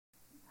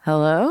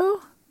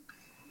Hello?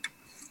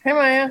 Hi,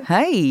 Maya.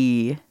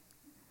 Hi.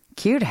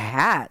 Cute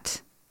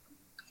hat.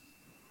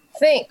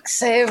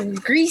 Thanks. I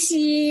have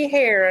greasy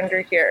hair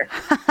under here.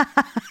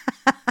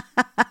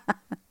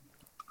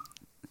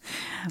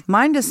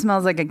 Mine just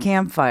smells like a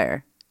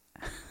campfire.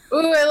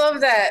 Ooh, I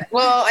love that.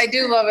 Well, I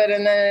do love it,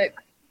 and then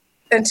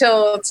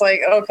until it's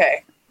like,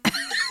 okay.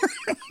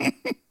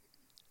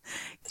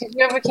 Did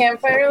you have a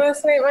campfire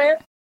last night, Maya?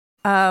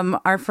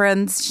 Our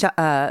friends,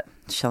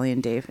 Shelly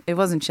and Dave. It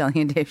wasn't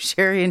Shelly and Dave,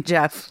 Sherry and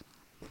Jeff.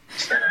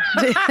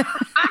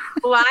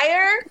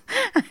 Liar?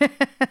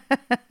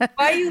 Why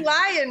are you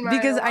lying, Maya?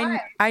 Because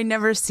I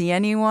never see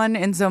anyone,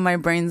 and so my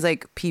brain's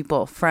like,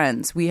 people,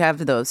 friends. We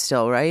have those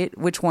still, right?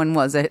 Which one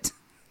was it?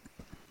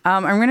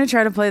 I'm going to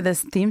try to play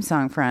this theme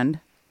song, friend.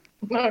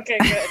 Okay,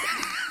 good.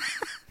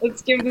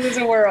 Let's give this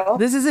a whirl.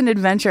 This is an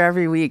adventure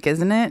every week,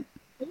 isn't it?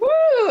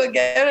 Woo!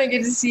 Again, I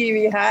get to see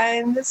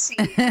behind the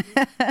scenes. This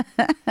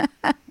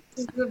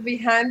is the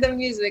behind the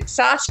music.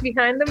 Sash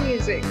behind the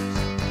music.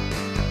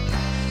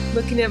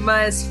 Looking at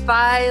Maya's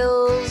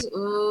files.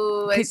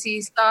 Ooh, I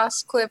see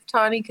Sauce Clip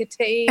Tawny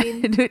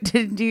Catane.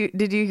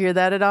 Did you hear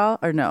that at all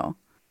or no?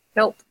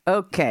 Nope.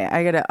 Okay,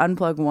 I gotta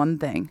unplug one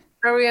thing.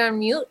 Are we on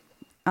mute?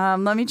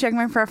 Let me check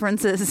my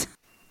preferences.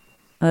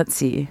 Let's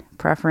see.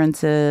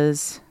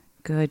 Preferences.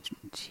 Good.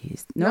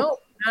 Jeez. Nope,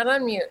 not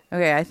on mute.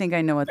 Okay, I think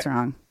I know what's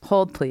wrong.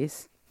 Hold,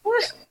 please.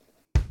 What?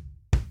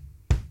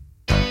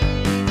 Can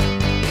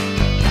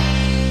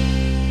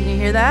you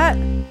hear that?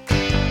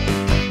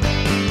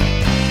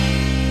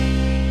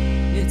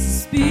 It's a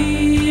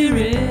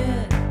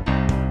spirit,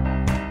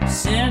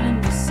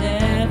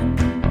 77.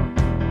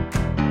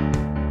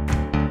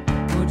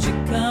 Won't you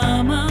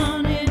come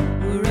on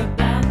in? We're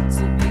about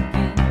to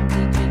begin.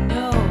 Did you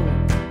know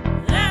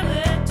that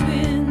we're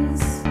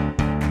twins?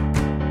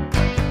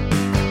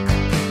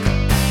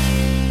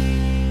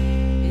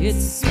 It's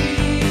a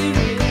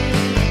spirit,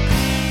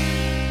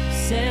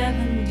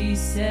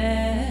 77.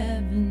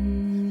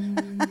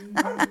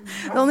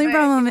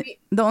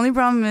 The only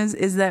problem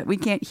is that we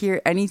can't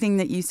hear anything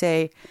that you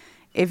say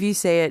if you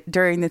say it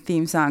during the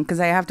theme song, because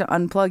I have to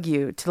unplug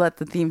you to let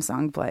the theme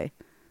song play.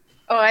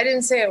 Oh, I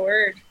didn't say a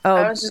word. Oh.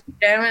 I was just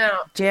jamming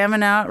out.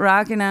 Jamming out,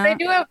 rocking out. I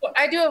do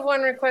have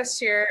one request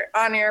here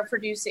on air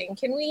producing.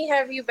 Can we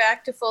have you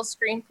back to full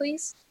screen,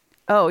 please?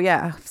 Oh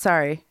yeah,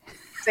 sorry.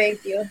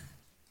 Thank you.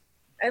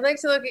 I'd like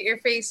to look at your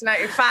face, not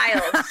your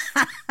files.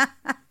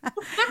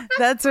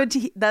 That's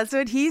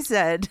what he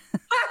said.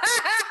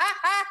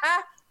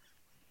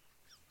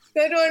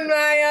 Good one,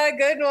 Maya.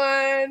 Good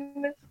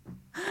one.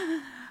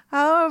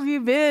 How have you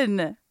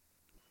been?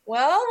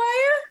 Well,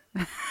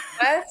 Maya,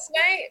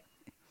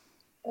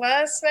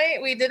 last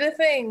night we did a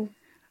thing.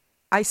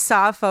 I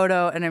saw a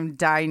photo and I'm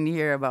dying to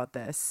hear about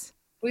this.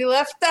 We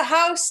left the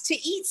house to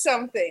eat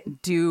something.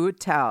 Do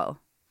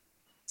tell.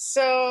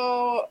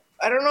 So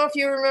I don't know if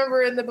you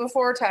remember in the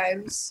before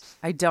times.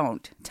 I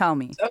don't. Tell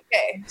me.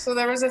 Okay, so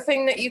there was a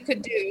thing that you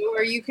could do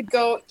where you could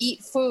go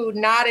eat food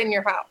not in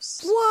your house.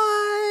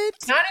 What?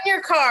 Not in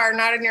your car,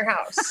 not in your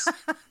house.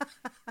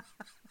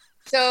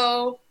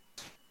 So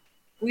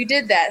we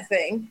did that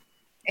thing,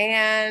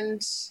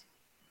 and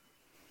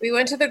we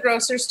went to the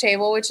grocer's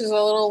table, which is a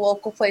little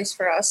local place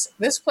for us.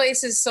 This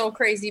place is so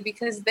crazy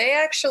because they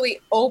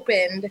actually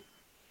opened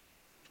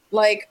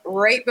like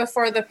right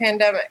before the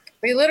pandemic.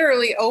 They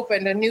literally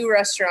opened a new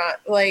restaurant,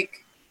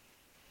 like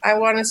I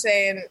want to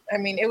say, and I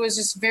mean, it was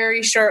just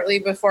very shortly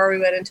before we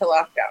went into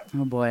lockdown.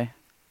 Oh boy.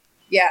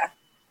 Yeah.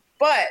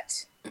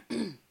 But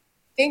I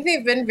think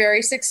they've been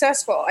very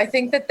successful. I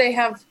think that they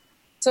have,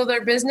 so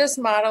their business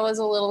model is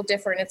a little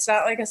different. It's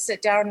not like a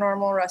sit down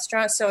normal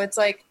restaurant. So it's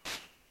like,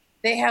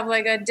 they have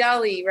like a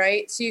deli,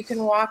 right? So you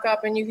can walk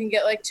up and you can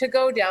get like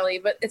to-go deli,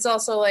 but it's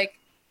also like,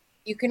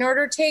 you can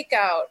order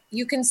takeout.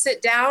 You can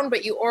sit down,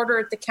 but you order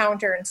at the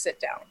counter and sit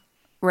down.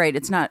 Right.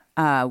 It's not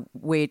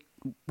wait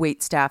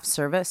staff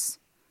service.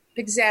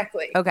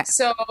 Exactly. Okay.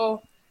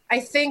 So I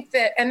think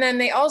that, and then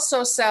they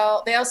also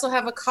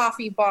have a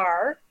coffee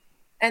bar,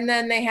 and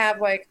then they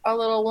have like a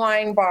little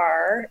wine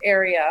bar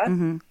area.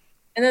 Mm-hmm.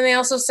 And then they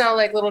also sell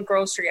like little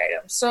grocery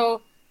items.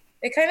 So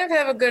they kind of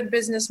have a good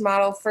business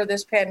model for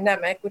this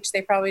pandemic, which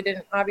they probably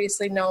didn't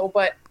obviously know,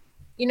 but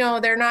you know,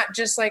 they're not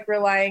just like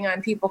relying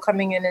on people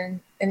coming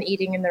in and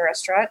eating in the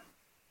restaurant.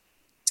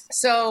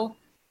 So,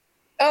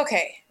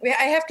 okay,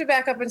 I have to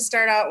back up and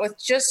start out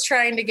with just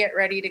trying to get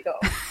ready to go.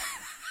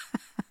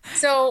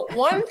 So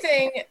one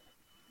thing,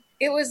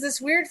 it was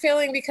this weird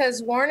feeling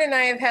because Warren and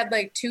I have had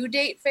like 2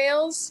 date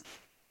fails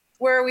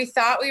where we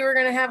thought we were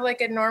going to have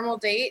like a normal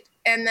date,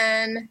 and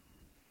then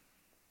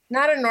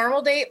not a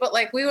normal date, but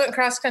like we went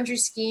cross country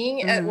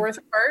skiing at Worth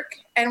Park,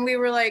 and we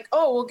were like,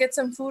 oh, we'll get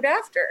some food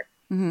after.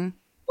 Mm-hmm.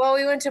 Well,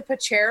 we went to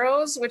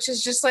Pachero's, which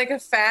is just like a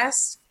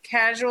fast,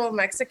 casual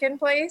Mexican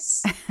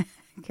place.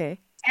 Okay.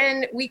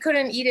 And we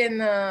couldn't eat in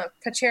the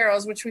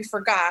Pachero's, which we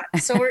forgot.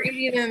 So we're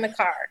eating in the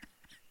car.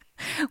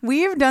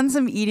 We've done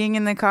some eating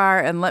in the car,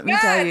 and let me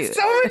tell you.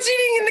 So much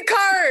eating in the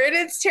car, and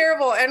it's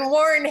terrible. And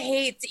Warren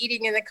hates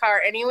eating in the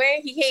car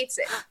anyway. He hates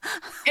it.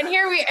 And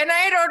I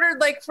had ordered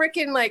like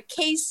freaking like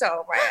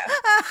queso,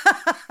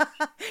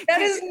 Maya.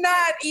 That is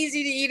not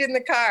easy to eat in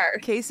the car.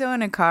 Queso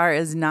in a car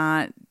is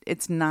not,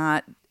 it's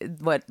not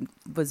what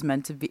was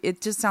meant to be.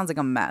 It just sounds like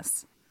a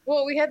mess.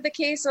 Well, we had the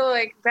queso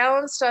like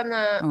balanced on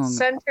the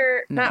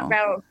center, not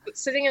balanced, but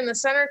sitting in the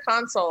center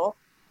console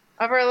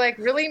of our like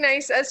really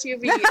nice SUV.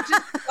 It's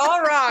just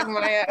all wrong,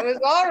 Maya. It was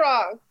all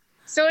wrong.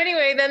 So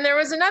anyway, then there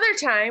was another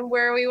time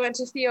where we went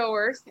to Theo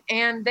Worth,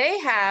 and they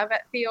have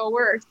at Theo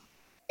Worth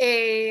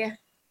a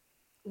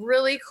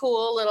really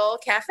cool little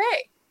cafe.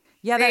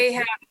 Yeah, they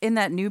have in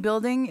that new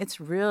building. It's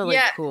really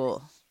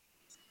cool.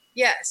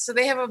 Yeah, so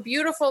they have a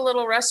beautiful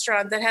little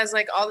restaurant that has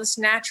like all this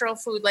natural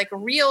food, like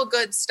real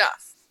good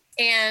stuff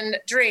and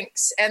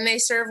drinks, and they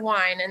serve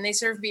wine and they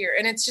serve beer,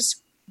 and it's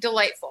just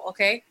delightful.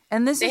 Okay.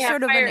 And this is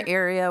sort of an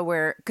area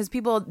where, because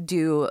people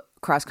do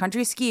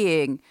cross-country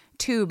skiing,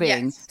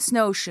 tubing,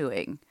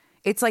 snowshoeing.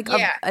 It's like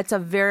it's a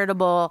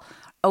veritable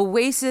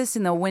oasis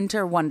in the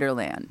winter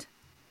wonderland.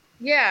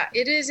 Yeah,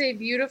 it is a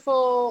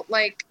beautiful,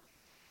 like,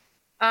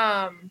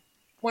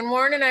 when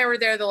Warren and I were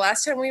there the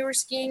last time we were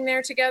skiing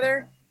there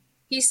together,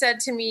 he said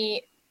to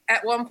me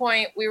at one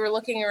point, we were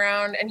looking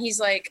around, and he's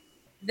like,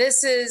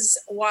 this is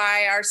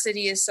why our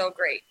city is so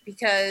great,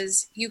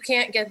 because you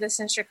can't get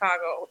this in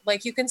Chicago.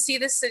 Like, you can see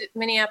the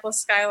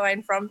Minneapolis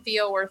skyline from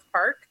Theo Worth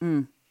Park,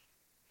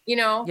 you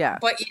know,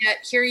 but yet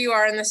here you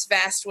are in this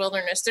vast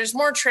wilderness. There's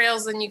more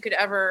trails than you could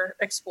ever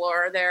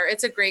explore there.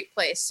 It's a great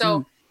place.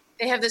 So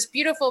they have this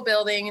beautiful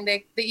building, and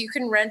that you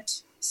can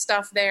rent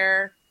stuff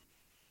there.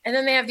 And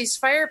then they have these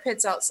fire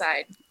pits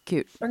outside.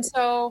 Cute. And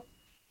so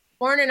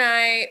Warren and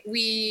I,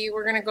 we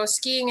were going to go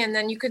skiing, and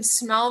then you can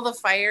smell the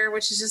fire,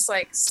 which is just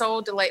like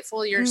so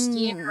delightful. You're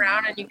skiing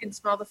around and you can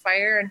smell the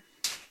fire.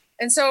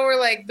 And so we're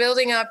like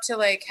building up to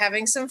like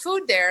having some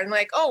food there, and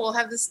like, oh, we'll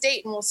have this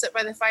date and we'll sit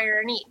by the fire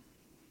and eat.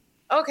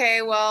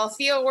 Okay, well,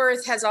 Theo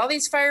Worth has all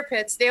these fire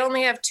pits. They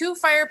only have 2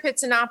 fire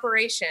pits in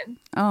operation.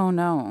 Oh,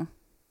 no.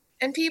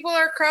 And people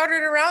are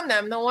crowded around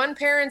them. The one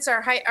parents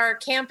are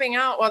camping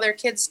out while their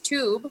kids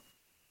tube.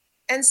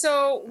 And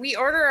so we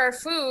order our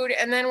food,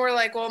 and then we're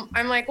like, well,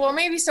 I'm like, well,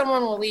 maybe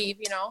someone will leave,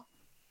 you know.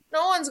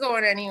 No one's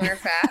going anywhere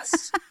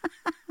fast.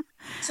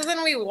 So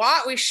then we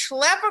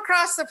schlep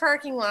across the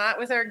parking lot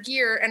with our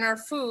gear and our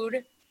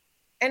food,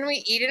 and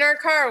we eat in our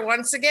car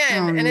once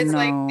again. And it's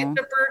like,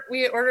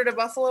 we ordered a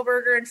buffalo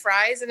burger and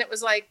fries, and it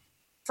was like,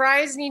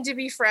 fries need to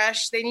be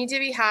fresh. They need to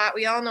be hot.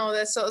 We all know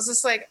this. So it was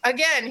just like,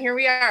 again, here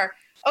we are.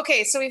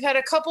 Okay, so we've had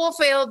a couple of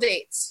failed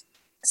dates.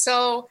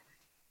 So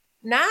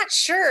not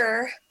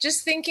sure,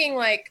 just thinking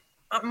like,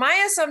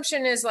 my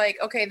assumption is like,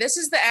 okay, this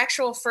is the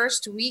actual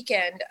first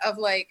weekend of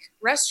like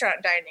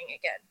restaurant dining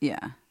again.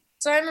 Yeah.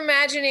 So I'm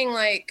imagining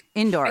like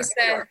indoor. I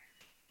said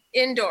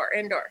indoor.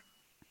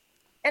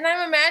 And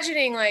I'm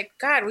imagining like,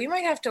 God, we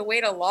might have to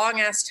wait a long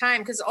ass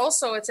time, because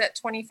also it's at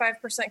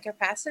 25%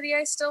 capacity,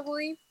 I still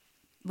believe.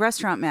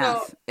 Restaurant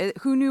math.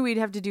 Who knew we'd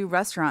have to do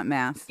restaurant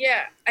math?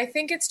 Yeah, I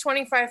think it's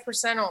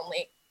 25%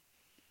 only.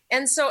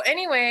 And so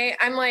anyway,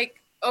 I'm like,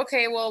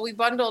 okay, well, we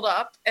bundled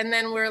up, and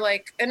then we're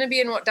like going to be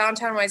in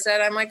downtown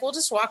YZ. I'm like, we'll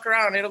just walk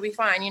around. It'll be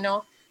fine. You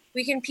know,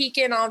 we can peek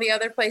in all the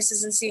other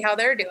places and see how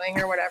they're doing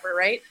or whatever,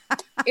 right?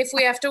 If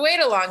we have to wait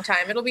a long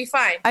time, it'll be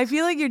fine. I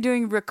feel like you're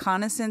doing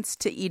reconnaissance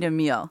to eat a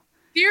meal.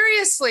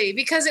 Seriously,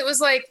 because it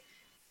was like,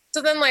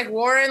 so then like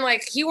Warren,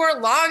 like he wore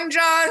long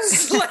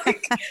johns.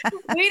 Like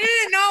we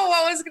didn't know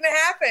what was going to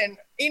happen,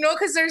 you know,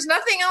 because there's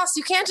nothing else.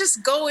 You can't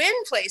just go in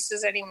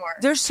places anymore.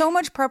 There's so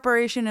much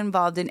preparation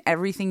involved in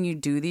everything you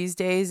do these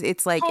days.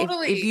 It's like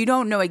if you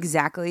don't know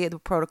exactly the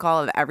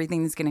protocol of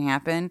everything that's going to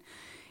happen,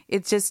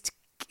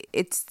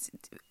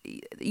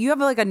 you have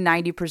like a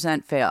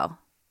 90% fail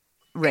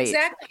rate.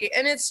 Exactly.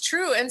 And it's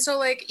true. And so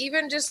like,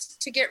 even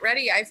just to get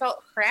ready, I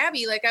felt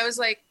crabby. Like I was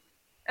like,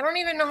 I don't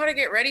even know how to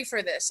get ready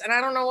for this. And I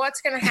don't know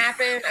what's going to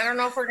happen. I don't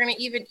know if we're going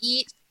to even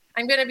eat.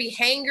 I'm going to be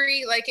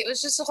hangry. Like it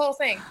was just a whole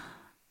thing.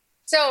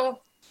 So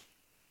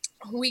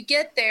we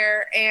get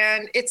there,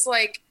 and it's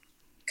like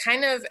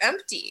kind of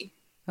empty.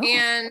 Oh.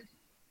 And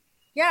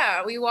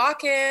yeah, we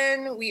walk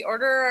in, we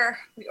order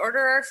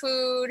our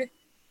food.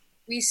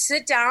 We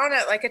sit down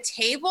at like a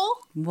table.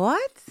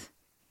 What?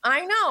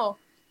 I know.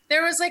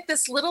 There was like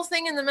this little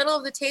thing in the middle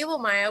of the table,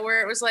 Maya,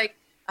 where it was like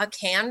a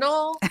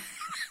candle.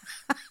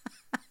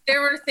 There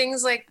were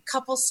things like a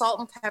couple salt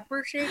and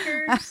pepper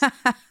shakers.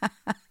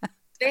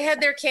 They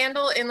had their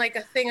candle in like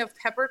a thing of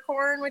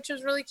peppercorn, which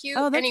was really cute.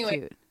 Oh, that's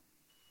cute.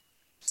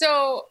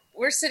 So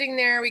we're sitting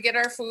there, we get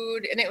our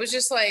food, and it was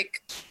just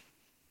like,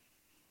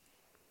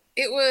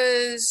 it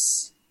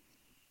was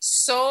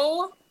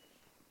so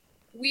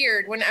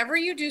weird. Whenever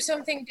you do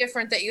something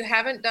different that you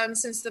haven't done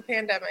since the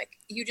pandemic,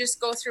 you just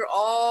go through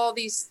all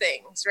these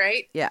things,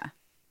 right? Yeah.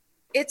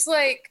 It's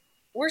like,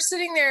 we're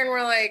sitting there and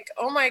we're like,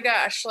 oh my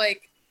gosh,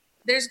 like,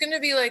 there's going to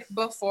be like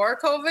before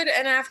COVID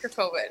and after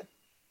COVID.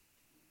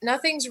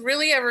 Nothing's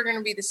really ever going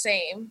to be the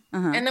same.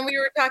 Uh-huh. And then we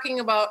were talking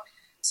about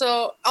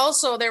So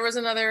also there was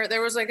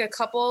like a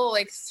couple,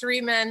 like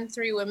 3 men,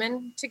 3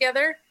 women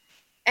together.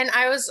 And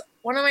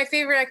one of my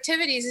favorite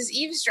activities is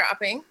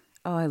eavesdropping.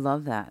 Oh, I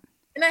love that.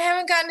 And I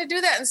haven't gotten to do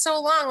that in so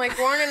long. Like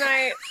Warren and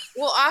I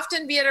will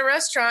often be at a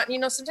restaurant. You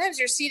know, sometimes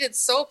you're seated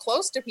so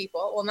close to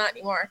people. Well, not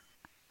anymore.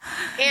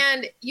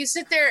 And you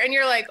sit there and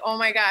you're like, oh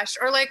my gosh.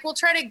 Or like, we'll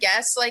try to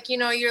guess, like, you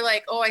know, you're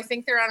like, oh, I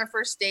think they're on a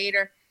first date,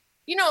 or,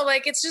 you know,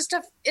 like, it's just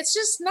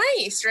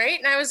nice. Right.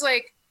 And I was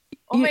like,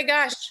 oh my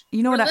gosh.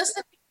 You know what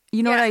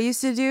what I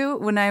used to do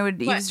when I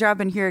would eavesdrop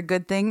and hear a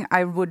good thing?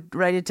 I would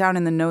write it down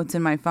in the notes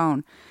in my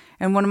phone.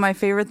 And one of my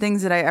favorite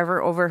things that I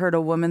ever overheard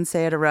a woman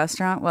say at a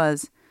restaurant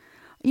was,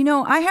 you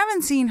know, I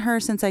haven't seen her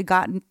since I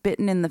got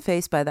bitten in the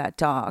face by that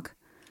dog.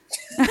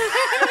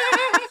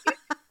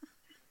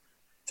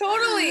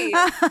 Totally.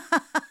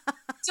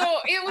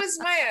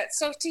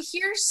 So to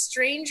hear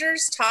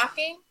strangers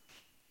talking,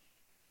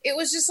 it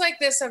was just like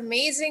this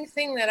amazing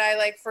thing that I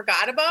like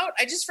forgot about.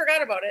 I just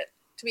forgot about it,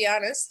 to be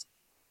honest.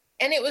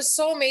 And it was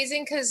so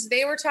amazing because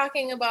they were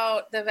talking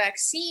about the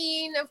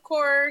vaccine, of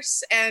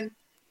course. And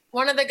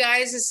one of the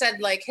guys has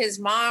said like his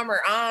mom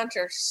or aunt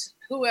or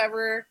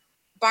whoever,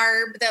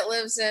 Barb, that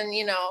lives in,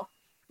 you know,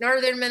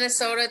 northern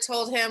Minnesota,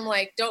 told him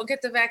like, don't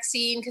get the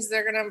vaccine because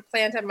they're going to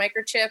plant a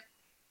microchip.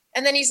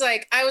 And then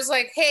I was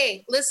like,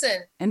 hey,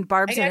 listen, and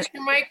Barb's I got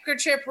your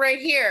microchip right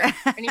here.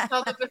 And he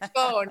held up his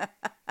phone.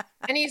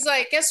 And he's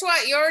like, guess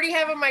what? You already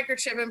have a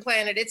microchip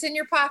implanted. It's in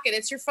your pocket.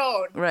 It's your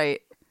phone.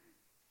 Right.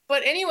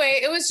 But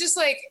anyway, it was just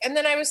like, and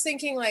then I was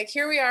thinking like,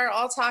 here we are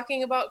all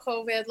talking about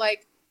COVID,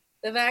 like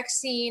the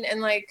vaccine. And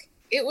like,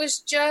 it was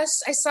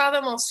just, I saw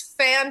the most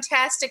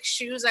fantastic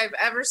shoes I've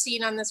ever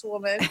seen on this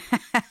woman.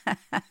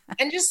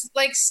 And just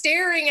like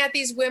staring at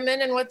these women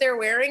and what they're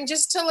wearing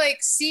just to like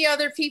see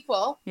other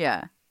people.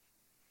 Yeah.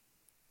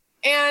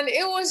 And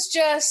it was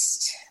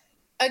just,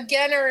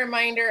 again, a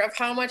reminder of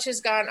how much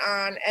has gone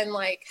on and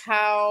like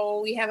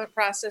how we haven't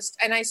processed.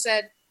 And I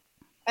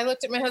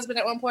looked at my husband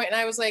at one point and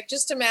I was like,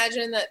 just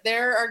imagine that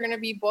there are going to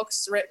be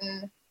books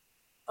written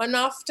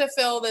enough to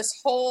fill this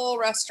whole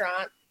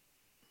restaurant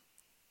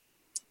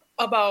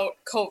about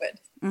COVID.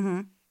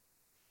 Mm-hmm.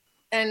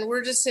 And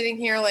we're just sitting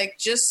here like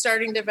just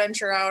starting to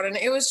venture out. And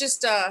it was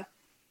just,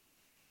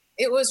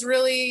 it was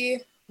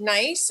really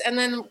nice. And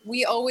then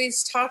we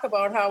always talk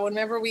about how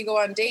whenever we go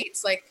on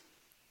dates, like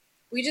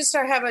we just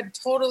have a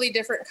totally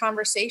different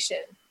conversation.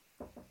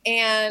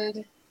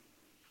 And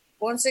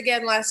once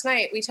again, last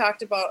night, we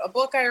talked about a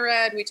book I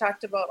read. We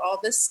talked about all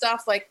this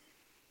stuff, like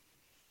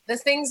the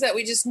things that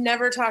we just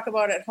never talk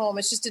about at home.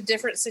 It's just a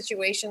different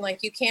situation.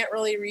 Like you can't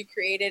really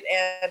recreate it.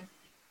 And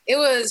it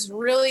was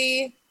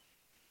really,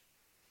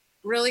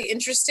 really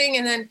interesting.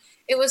 And then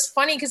it was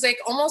funny because like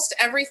almost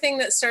everything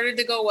that started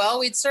to go well,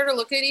 we'd sort of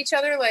look at each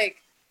other like,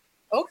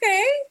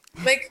 okay,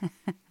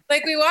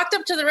 like we walked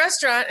up to the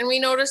restaurant and we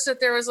noticed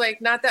that there was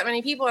like not that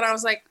many people. And I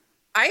was like,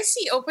 I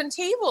see open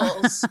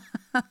tables.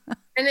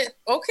 And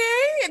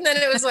okay. And then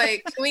it was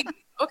like,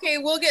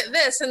 we'll get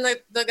this. And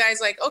the guy's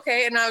like,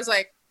 okay. And I was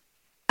like,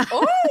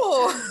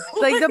 oh,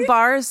 like the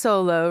bar is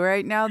so low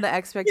right now. The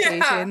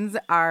expectations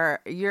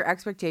your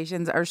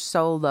expectations are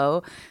so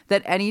low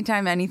that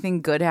anytime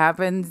anything good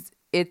happens,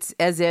 it's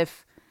as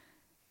if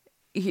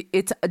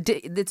it's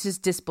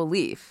just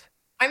disbelief.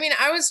 I mean,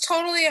 I was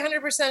totally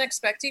 100%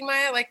 expecting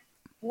like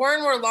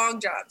Warren wore long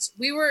johns.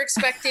 We were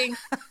expecting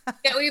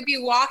that we'd be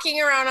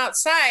walking around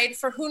outside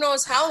for who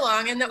knows how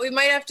long and that we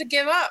might have to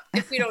give up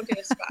if we don't get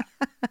a spot.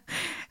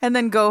 And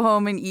then go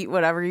home and eat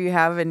whatever you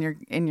have in your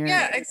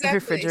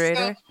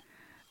refrigerator.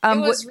 So it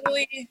was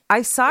really...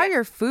 I saw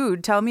your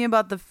food. Tell me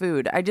about the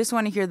food. I just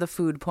want to hear the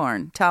food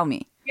porn. Tell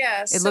me.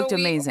 Yeah. It looked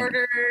amazing.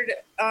 We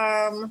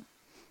ordered...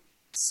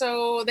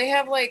 So they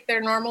have like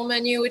their normal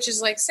menu, which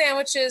is like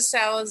sandwiches,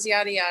 salads,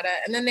 yada, yada.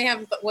 And then they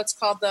have what's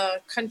called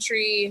the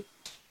country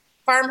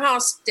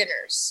farmhouse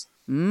dinners.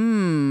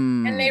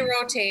 And they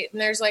rotate, and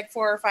there's like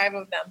 4 or 5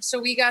 of them. So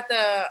we got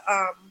the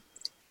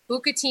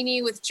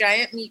bucatini with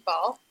giant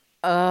meatball.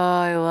 Oh,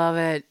 I love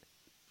it.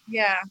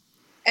 Yeah.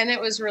 And it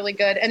was really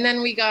good. And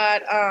then we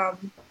got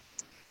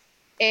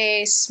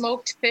a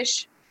smoked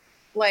fish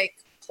like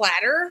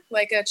platter,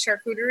 like a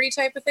charcuterie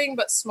type of thing,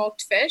 but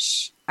smoked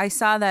fish. I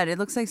saw that. It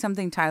looks like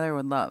something Tyler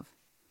would love.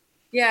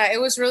 Yeah,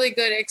 it was really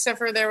good, except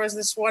for there was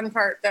this one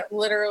part that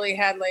literally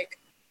had like,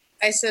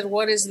 I said,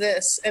 what is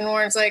this? And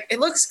Warren's like, it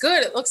looks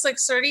good. It looks like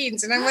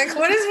sardines. And I'm like,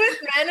 what is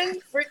with men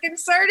and freaking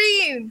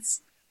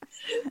sardines?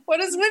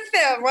 What is with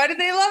them? Why do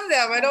they love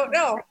them? I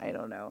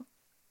don't know.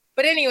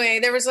 But anyway,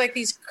 there was like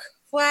these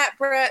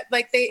flatbread,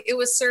 like it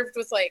was served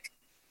with like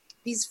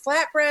these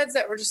flatbreads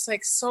that were just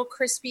like so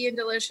crispy and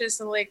delicious,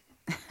 and like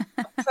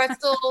a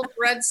pretzel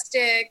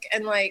breadstick,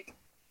 and like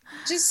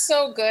just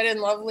so good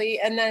and lovely.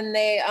 And then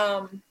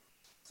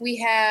we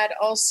had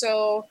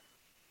also,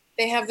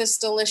 they have this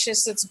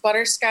delicious, it's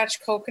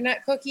butterscotch coconut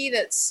cookie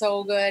that's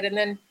so good. And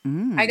then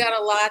I got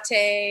a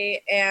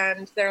latte,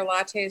 and their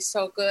latte is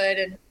so good.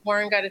 And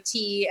Warren got a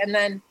tea. And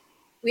then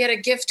we had a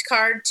gift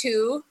card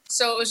too.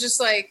 So it was just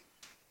like,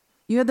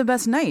 you had the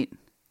best night.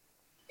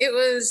 It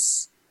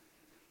was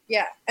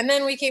Yeah. And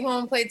then we came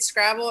home and played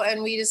Scrabble,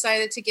 and we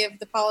decided to give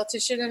The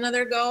Politician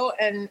another go.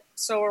 And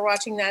so we're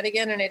watching that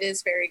again, and it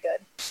is very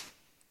good.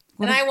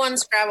 And I won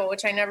Scrabble,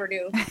 which I never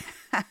do.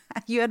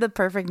 You had a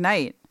perfect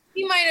night.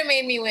 He might have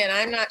made me win.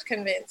 I'm not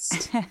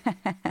convinced.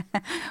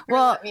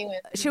 Well,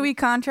 should we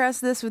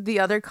contrast this with the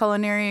other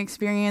culinary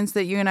experience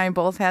that you and I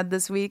both had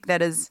this week?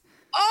 That is...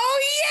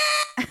 Oh,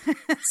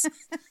 yes!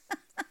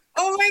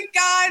 Oh, my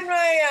God,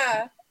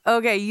 Maya.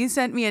 Okay, you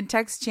sent me a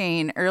text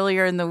chain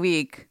earlier in the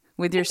week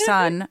with your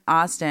son,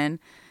 Austin,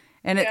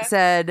 and it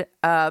said,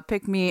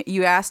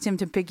 you asked him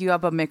to pick you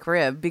up a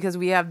McRib because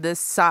we have this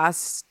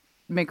sauce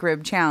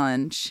McRib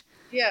challenge.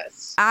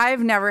 Yes.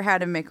 I've never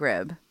had a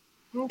McRib.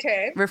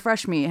 Okay.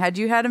 Refresh me. Had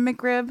you had a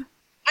McRib?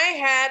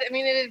 I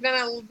mean, it had been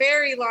a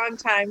very long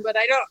time, but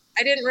I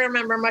didn't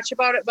remember much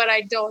about it, but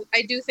I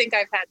do think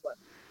I've had one.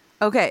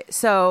 Okay,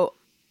 so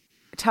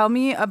tell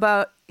me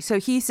about, so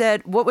he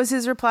said, what was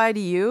his reply to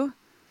you?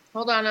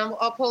 Hold on,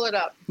 I'll pull it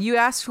up. You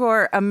asked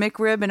for a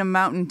McRib and a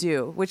Mountain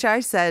Dew, which I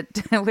said,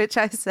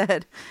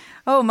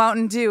 oh,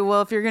 Mountain Dew,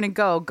 well, if you're going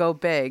to go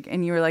big.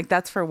 And you were like,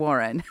 that's for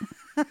Warren.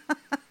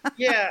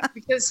 Yeah,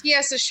 because he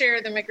has to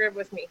share the McRib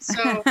with me.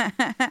 So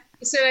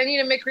he said, I need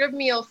a McRib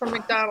meal from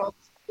McDonald's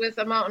with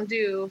a Mountain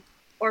Dew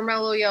or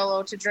Mellow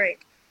Yellow to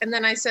drink. And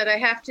then I said, I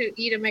have to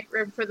eat a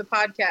McRib for the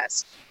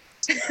podcast.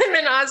 And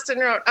then Austin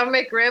wrote, a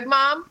McRib,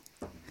 Mom?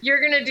 You're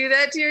going to do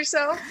that to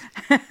yourself?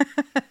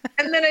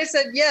 And then I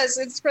said, yes,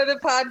 it's for the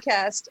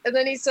podcast. And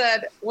then he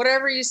said,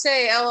 whatever you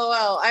say,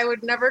 LOL, I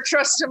would never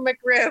trust a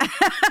McRib.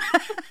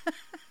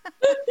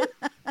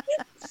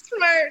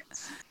 Smart.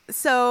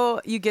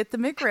 So you get the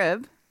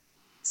McRib.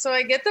 So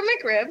I get the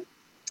McRib.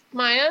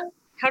 Maya,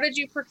 how did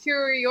you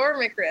procure your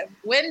McRib?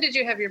 When did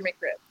you have your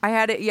McRib? I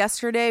had it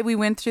yesterday. We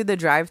went through the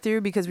drive-thru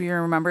because we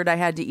remembered I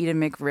had to eat a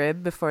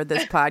McRib before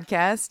this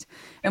podcast.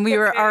 And we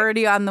were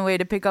already on the way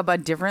to pick up a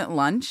different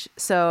lunch.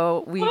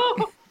 So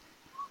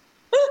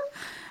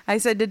I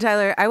said to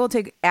Tyler, I will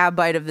take a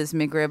bite of this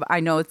McRib. I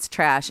know it's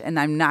trash and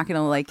I'm not going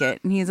to like it.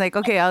 And he's like,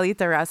 okay, I'll eat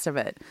the rest of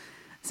it.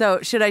 So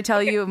should I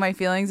tell you my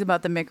feelings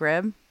about the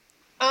McRib?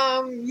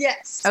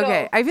 Yes.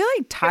 Okay. I feel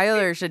like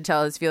Tyler should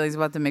tell his feelings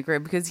about the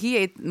McRib because he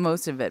ate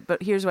most of it.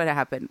 But here's what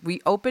happened.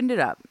 We opened it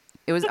up.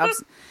 It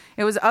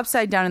was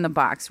upside down in the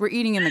box. We're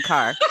eating in the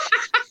car.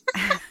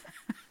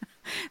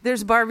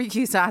 There's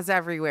barbecue sauce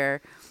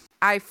everywhere.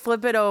 I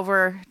flip it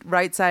over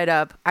right side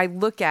up. I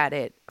look at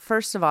it.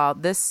 First of all,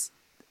 this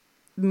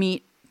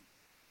meat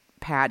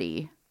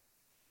patty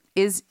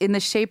is in the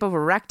shape of a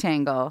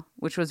rectangle,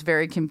 which was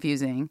very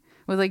confusing,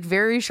 with like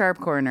very sharp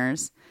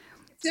corners.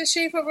 The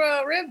shape of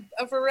a rib,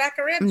 of a rack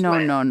of ribs. No.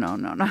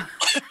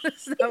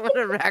 That's not what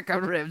a rack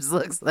of ribs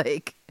looks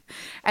like.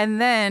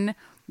 And then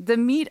the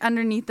meat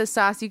underneath the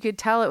sauce, you could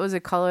tell it was a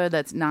color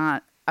that's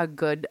not a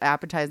good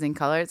appetizing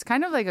color. It's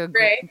kind of like a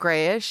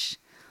grayish.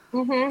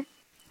 Mm-hmm.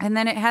 And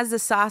then it has the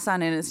sauce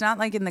on it. It's not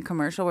like in the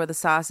commercial where the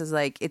sauce is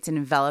like it's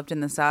enveloped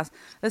in the sauce.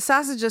 The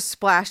sauce is just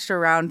splashed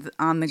around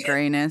on the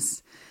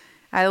grayness.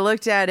 I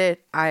looked at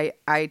it.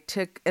 I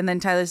took, and then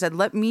Tyler said,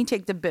 let me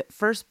take the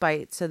first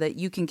bite so that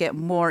you can get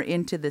more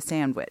into the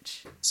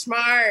sandwich.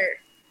 Smart.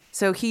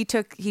 So he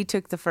took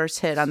the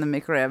first hit on the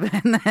McRib,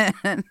 and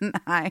then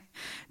I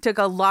took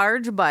a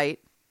large bite,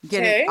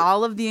 getting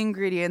all of the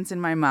ingredients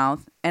in my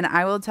mouth. And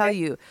I will tell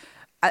you,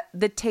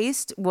 the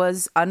taste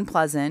was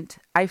unpleasant.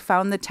 I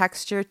found the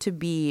texture to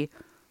be,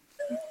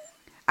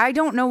 I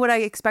don't know what I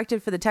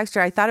expected for the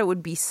texture. I thought it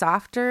would be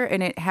softer,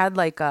 and it had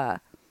like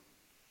a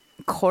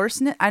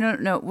coarseness. I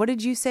don't know. What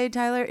did you say,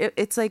 Tyler?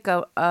 It's like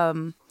a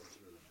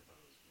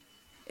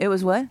it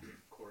was what?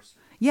 Coarser.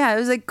 Yeah, it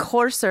was like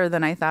coarser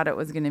than I thought it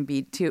was going to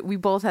be too. We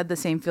both had the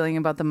same feeling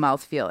about the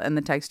mouthfeel and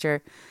the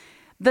texture.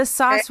 The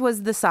sauce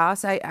was the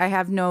sauce. I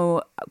have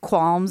no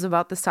qualms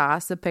about the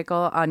sauce, the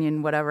pickle,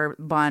 onion, whatever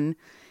bun.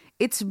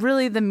 It's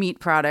really the meat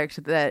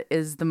product that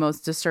is the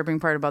most disturbing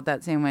part about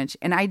that sandwich.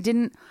 And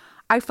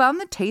I found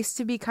the taste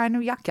to be kind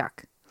of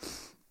yuck.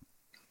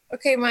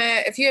 Okay,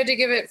 Maya, if you had to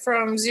give it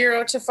from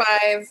 0 to 5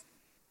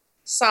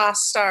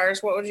 sauce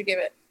stars, what would you give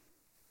it?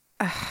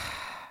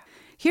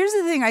 Here's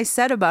the thing I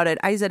said about it.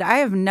 I said, I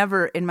have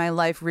never in my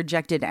life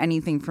rejected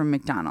anything from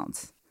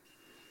McDonald's.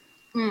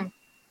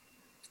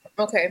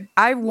 Okay.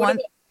 I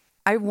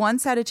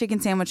once had a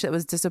chicken sandwich that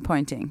was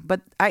disappointing,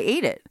 but I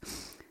ate it.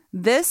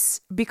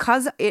 This,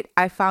 because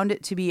I found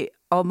it to be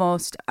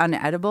almost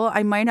unedible,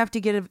 I might have to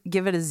give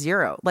it a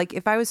 0. Like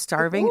if I was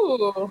starving,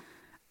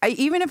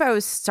 even if I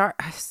was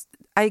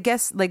I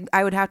guess like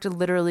I would have to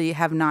literally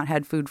have not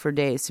had food for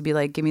days to be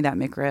like, give me that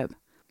McRib.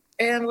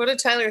 And what did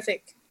Tyler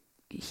think?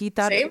 He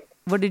thought,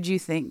 what did you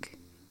think?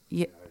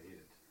 Yeah.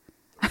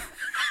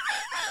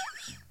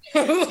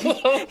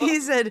 He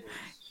said,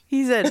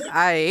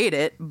 I ate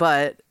it,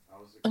 but.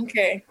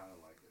 Okay.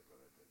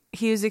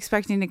 He was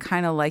expecting to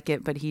kind of like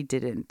it, but he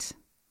didn't.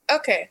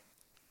 Okay.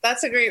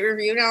 That's a great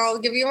review. Now I'll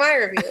give you my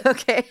review.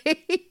 Okay.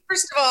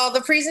 First of all,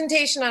 the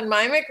presentation on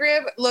my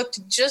McRib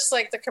looked just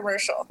like the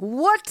commercial.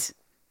 What?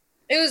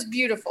 It was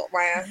beautiful,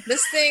 Maya.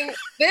 This thing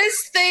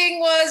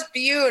was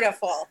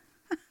beautiful.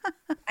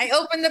 I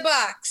open the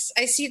box.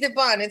 I see the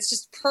bun. It's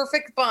just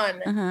perfect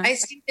bun. I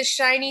see the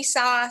shiny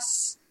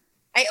sauce.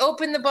 I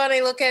open the bun. I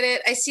look at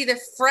it. I see the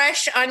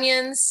fresh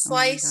onions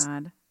sliced. Oh my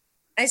God.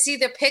 I see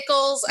the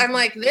pickles. I'm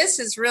like, this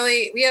is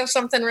really, we have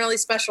something really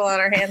special on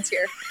our hands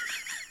here.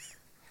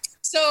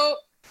 So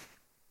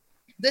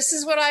this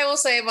is what I will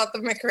say about the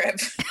McRib.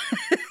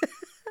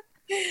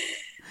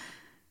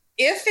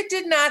 If it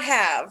did not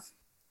have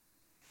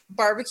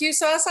barbecue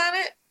sauce on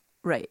it,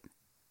 Right.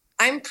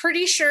 I'm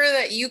pretty sure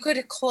that you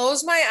could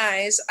close my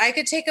eyes. I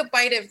could take a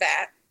bite of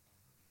that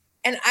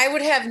and I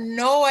would have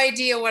no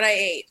idea what I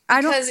ate.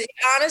 Because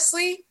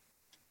honestly,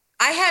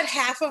 I had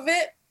half of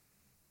it.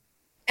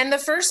 And the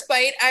first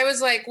bite, I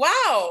was like,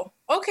 wow,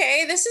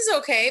 okay, this is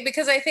okay.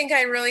 Because I think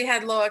I really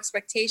had low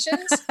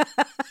expectations.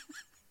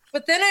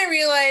 But then I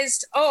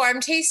realized, oh,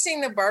 I'm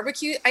tasting the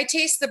barbecue. I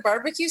taste the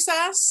barbecue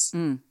sauce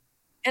and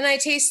I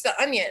taste the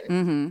onion.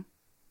 Mm-hmm.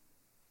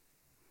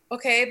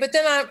 Okay, but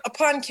then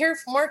upon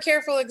more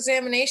careful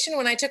examination,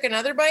 when I took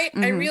another bite,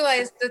 I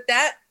realized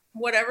that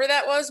whatever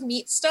that was,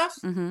 meat stuff,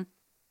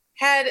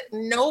 had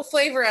no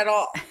flavor at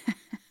all.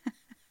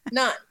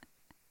 None.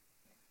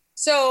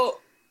 So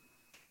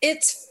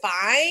it's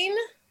fine.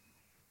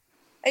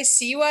 I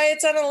see why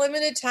it's on a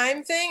limited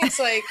time thing. It's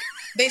like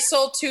they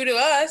sold 2 to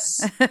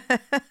us.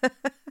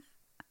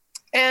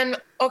 And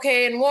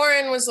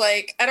Warren was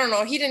like, I don't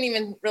know, he didn't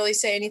even really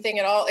say anything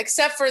at all,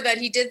 except for that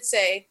he did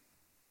say,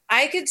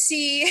 I could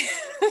see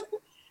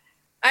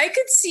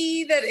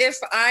that if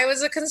I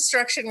was a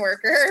construction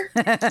worker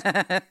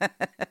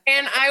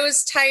and I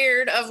was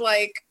tired of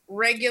like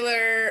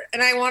regular,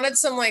 and I wanted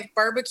some like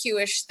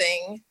barbecue-ish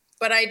thing,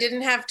 but I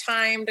didn't have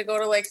time to go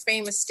to like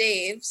Famous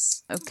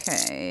Dave's.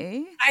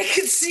 Okay. I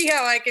could see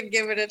how I could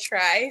give it a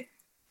try.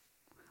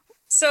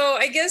 So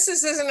I guess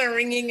this isn't a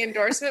ringing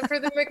endorsement for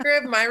the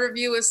McRib. My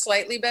review was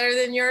slightly better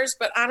than yours,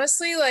 but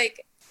honestly,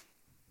 like,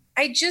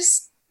 I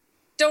just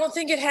don't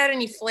think it had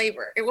any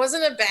flavor. It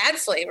wasn't a bad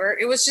flavor.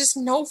 It was just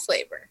no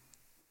flavor.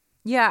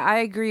 Yeah, I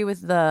agree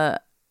with if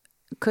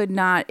it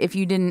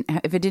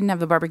didn't have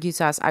the barbecue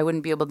sauce, I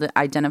wouldn't be able to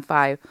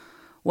identify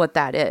what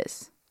that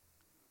is.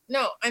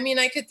 No, I mean,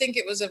 I could think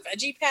it was a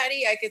veggie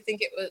patty. I could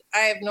think it was, I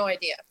have no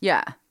idea.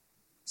 Yeah.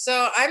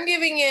 So I'm going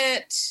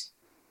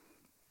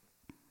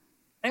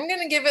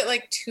to give it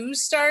like 2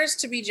 stars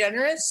to be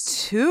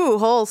generous. 2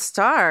 whole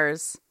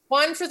stars.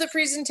 1 for the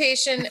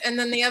presentation, and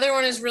then the other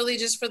one is really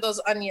just for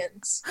those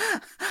onions.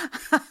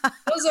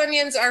 Those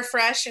onions are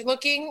fresh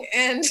looking,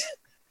 and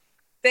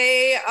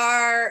they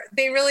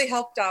really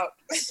helped out.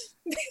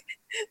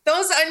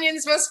 Those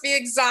onions must be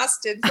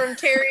exhausted from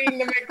carrying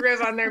the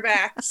McRib on their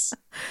backs.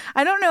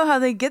 I don't know how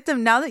they get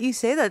them. Now that you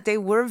say that, they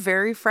were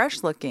very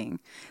fresh looking.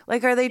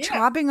 Like, are they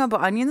chopping up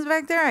onions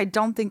back there? I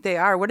don't think they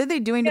are. What are they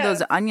doing to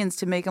those onions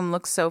to make them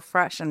look so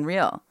fresh and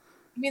real?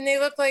 I mean, they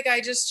look like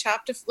I just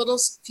chopped a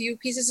few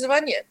pieces of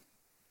onion.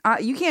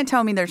 You can't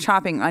tell me they're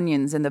chopping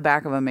onions in the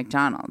back of a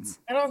McDonald's.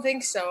 I don't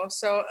think so.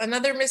 So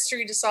another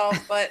mystery to solve.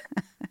 But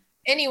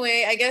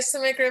anyway, I guess the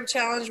McRib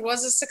challenge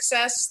was a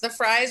success. The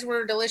fries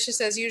were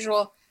delicious as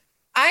usual.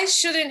 I ate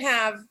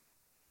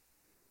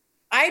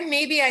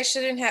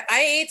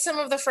some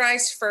of the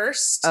fries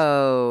first.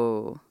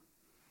 Oh.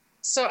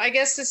 So I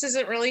guess this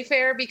isn't really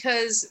fair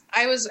because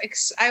I was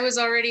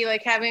already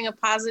like having a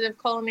positive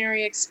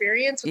culinary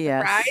experience with the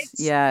fries.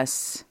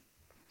 Yes.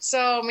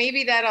 So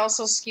maybe that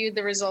also skewed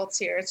the results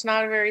here. It's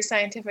not a very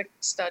scientific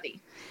study.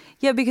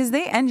 Yeah, because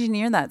they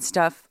engineer that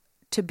stuff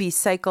to be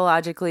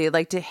psychologically,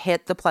 like to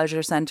hit the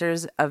pleasure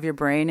centers of your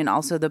brain and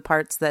also the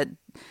parts that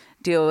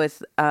deal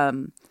with,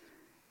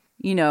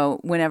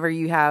 whenever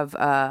you have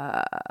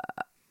a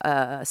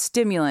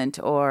stimulant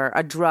or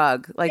a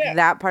drug, like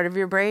that part of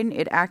your brain,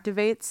 it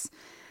activates.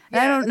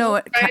 Yeah, I don't know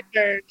what.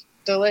 They're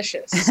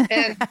delicious.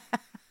 And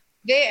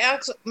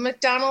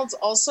McDonald's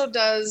also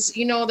does,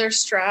 their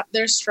straw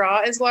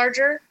is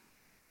larger.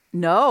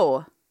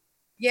 No.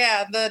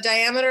 Yeah, the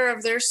diameter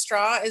of their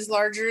straw is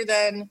larger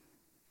than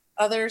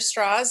other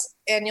straws,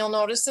 and you'll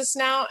notice this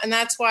now, and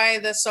that's why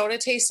the soda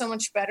tastes so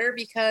much better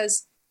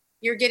because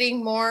you're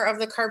getting more of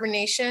the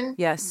carbonation.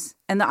 Yes,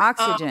 and the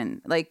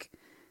oxygen,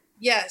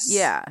 Yes.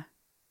 Yeah.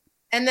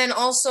 And then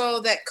also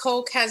that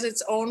Coke has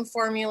its own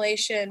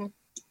formulation,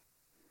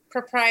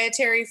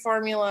 proprietary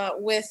formula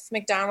with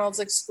McDonald's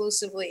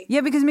exclusively.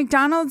 Yeah, because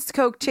McDonald's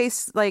Coke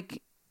tastes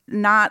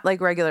not like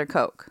regular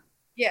Coke.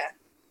 Yeah.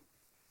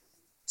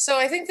 So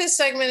I think this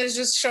segment is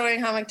just showing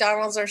how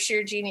McDonald's are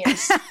sheer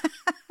genius.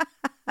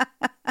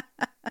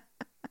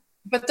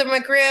 But the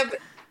McRib,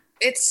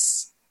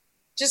 it's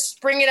just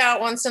bring it out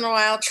once in a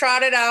while,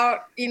 trot it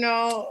out,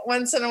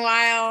 once in a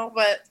while,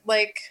 but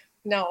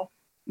no.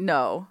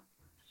 No.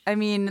 I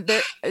mean,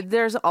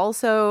 there's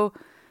also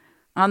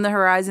on the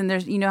horizon,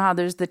 there's how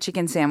there's the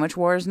chicken sandwich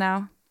wars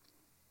now?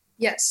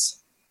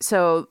 Yes.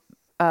 So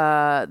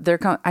I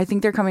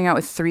think they're coming out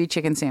with 3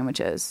 chicken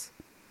sandwiches.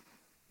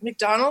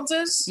 McDonald's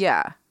is?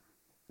 Yeah.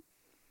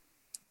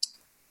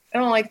 I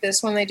don't like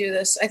this when they do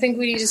this. I think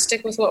we need to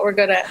stick with what we're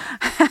good at.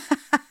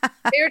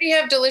 They already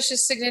have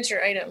delicious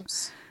signature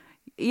items.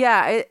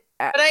 Yeah,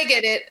 But I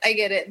get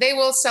it. They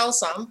will sell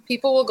some.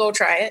 People will go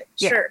try it.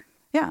 Yeah. Sure.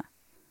 Yeah.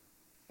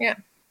 Yeah.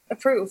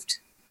 Approved.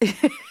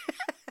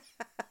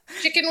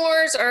 Chicken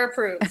wars are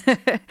approved.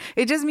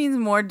 It just means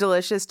more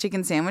delicious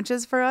chicken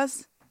sandwiches for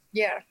us.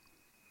 Yeah.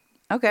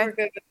 Okay. We're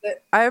good with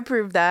it. I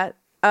approve that.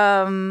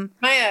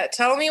 Maya,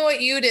 tell me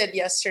what you did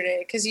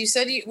yesterday, because you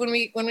said when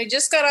we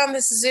just got on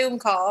this Zoom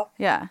call,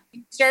 Yeah.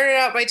 you started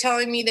out by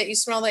telling me that you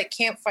smell like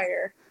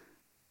campfire.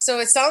 So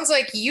it sounds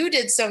like you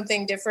did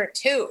something different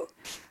too.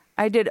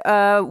 I did.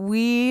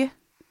 In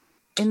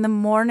the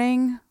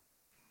morning,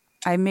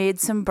 I made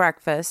some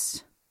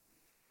breakfast,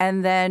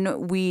 and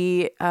then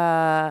we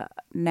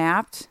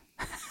napped.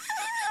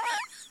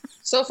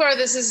 So far,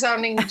 this is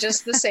sounding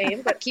just the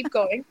same, but keep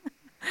going.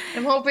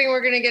 I'm hoping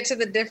we're going to get to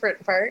the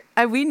different part.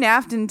 We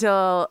napped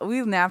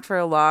for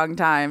a long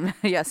time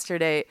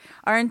yesterday.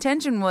 Our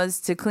intention was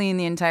to clean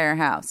the entire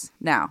house.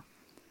 Now,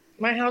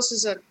 my house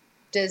is a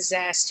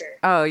disaster.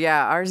 Oh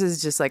yeah, ours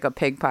is just like a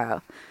pig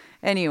pile.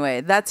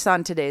 Anyway, that's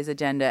on today's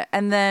agenda.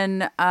 And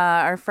then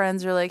our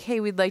friends were like,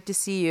 "Hey, we'd like to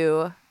see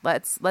you.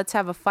 Let's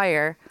have a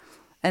fire."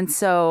 And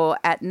so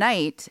at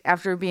night,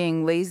 after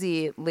being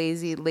lazy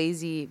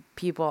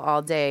people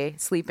all day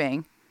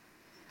sleeping,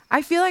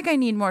 I feel like I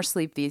need more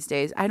sleep these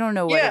days. I don't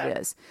know what it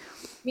is.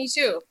 Me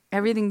too.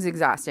 Everything's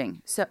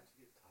exhausting. So,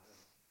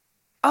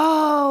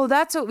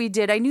 that's what we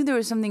did. I knew there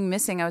was something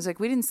missing. I was like,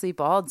 we didn't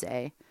sleep all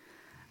day.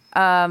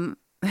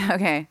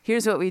 Okay,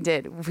 here's what we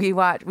did.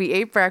 We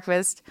ate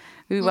breakfast.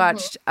 We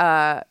watched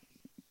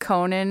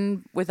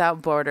Conan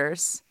Without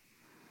Borders.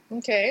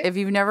 Okay. If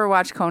you've never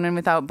watched Conan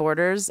Without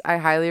Borders, I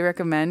highly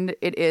recommend.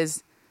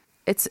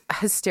 It's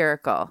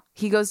hysterical.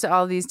 He goes to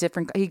all these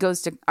he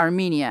goes to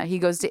Armenia. He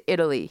goes to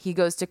Italy. He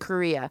goes to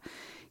Korea.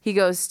 He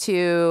goes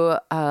to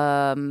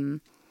a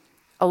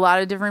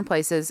lot of different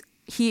places.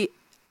 He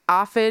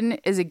often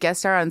is a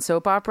guest star on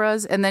soap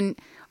operas. And then,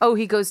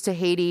 he goes to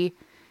Haiti.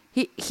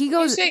 He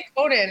goes. You say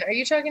Conan. Are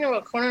you talking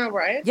about Conan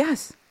O'Brien?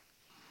 Yes.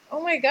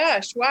 Oh my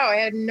gosh. Wow. I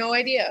had no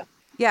idea.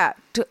 Yeah.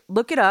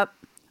 Look it up.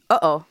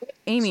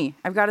 Amy,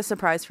 I've got a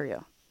surprise for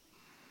you.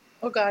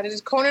 Oh God.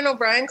 Is Conan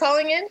O'Brien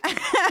calling in?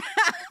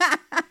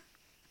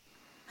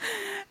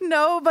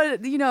 No,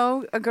 but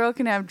a girl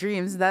can have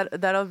dreams.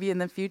 That'll be in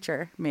the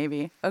future,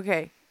 maybe.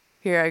 Okay.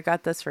 Here, I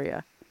got this for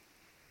you.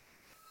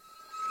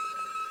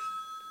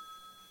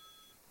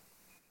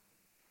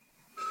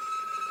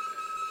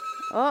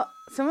 Oh,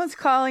 someone's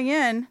calling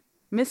in.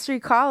 Mystery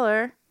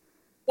caller.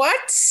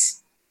 What?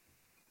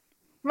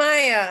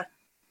 Maya.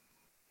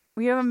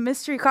 We have a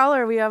mystery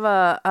caller. We have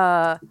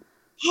a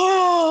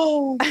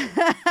Oh.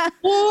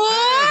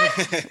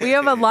 What? we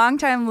have a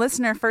longtime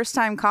listener, first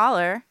time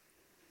caller.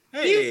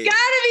 Hey. You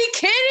gotta be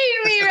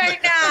kidding me right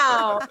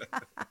now.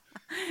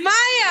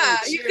 Maya,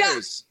 you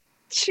got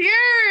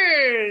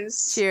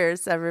cheers.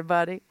 Cheers,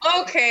 everybody.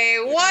 Okay,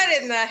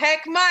 what in the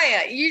heck,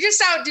 Maya? You're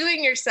just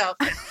outdoing yourself.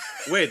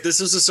 Wait, this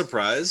is a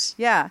surprise?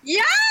 Yeah.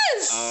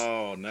 Yes.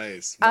 Oh,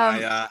 nice.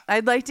 Maya.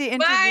 I'd like to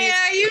introduce Maya,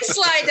 you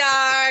sly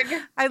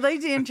dog. I'd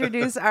like to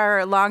introduce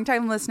our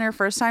longtime listener,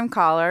 first time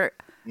caller,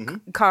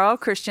 Carl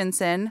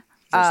Christensen.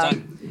 First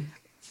time.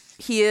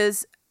 He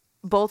is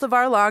both of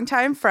our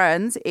longtime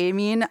friends.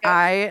 Amy and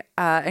I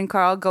and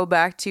Carl go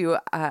back to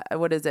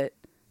what is it?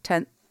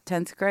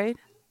 10th grade?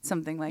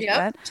 Something like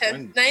that.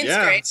 Ninth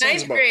grade.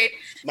 Ninth grade.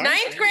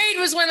 Ninth grade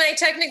was when I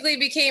technically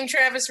became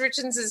Travis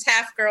Richardson's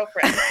half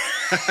girlfriend.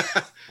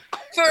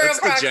 For That's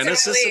approximately the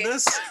genesis of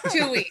this?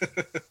 2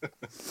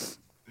 weeks.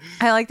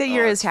 I like that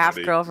you're his half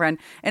girlfriend,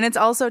 and it's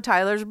also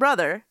Tyler's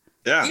brother.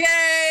 Yeah.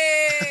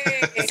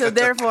 Yay! So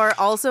therefore,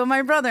 also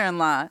my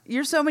brother-in-law.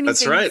 You're so many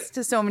things right.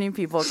 to so many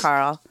people,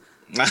 Carl.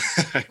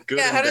 Good.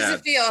 Yeah. How does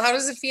it feel? How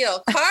does it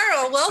feel,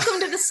 Carl? Welcome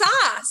to the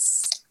sauce.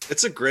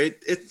 It's a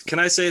great. Can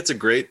I say it's a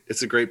great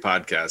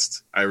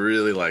podcast? I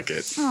really like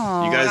it.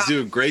 Aww. You guys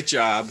do a great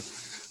job.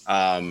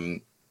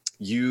 I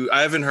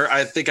haven't heard.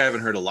 I think I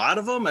haven't heard a lot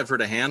of them. I've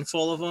heard a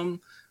handful of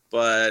them,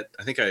 but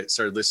I think I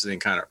started listening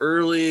kind of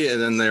early,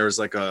 and then there was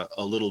like a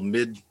little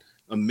mid.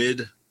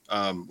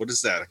 What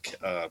is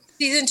that?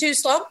 Season 2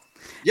 slump.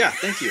 Yeah,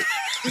 thank you.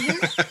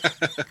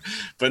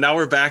 But now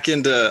we're back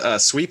into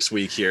sweeps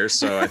week here,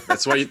 so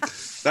that's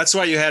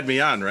why you had me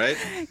on, right?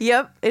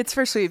 Yep, it's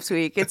for sweeps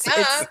week. It's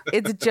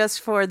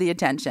just for the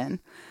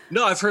attention.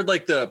 No, I've heard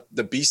like the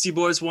Beastie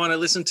Boys one I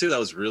listened to. That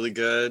was really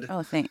good.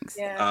 Oh, thanks.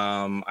 Yeah.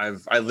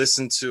 I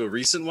listened to a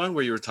recent one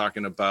where you were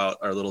talking about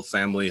our little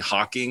family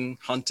hunting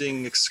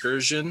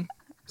excursion,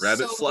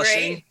 rabbit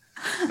flushing. Great.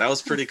 That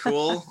was pretty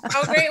cool.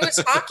 How great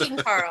was Hawking,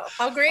 Carl?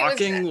 How great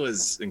Hawking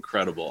was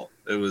incredible.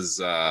 It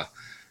was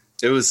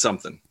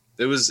something.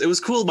 It was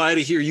cool, Maya,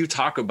 to hear you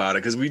talk about it,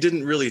 because we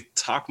didn't really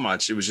talk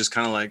much. It was just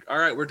kind of like, all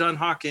right, we're done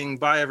hawking.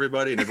 Bye,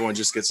 everybody. And everyone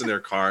just gets in their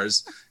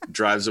cars,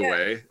 drives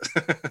away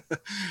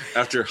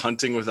after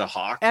hunting with a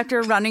hawk.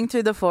 After running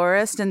through the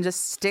forest and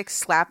just sticks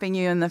slapping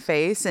you in the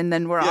face, and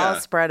then we're all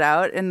spread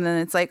out. And then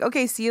it's like,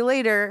 okay, see you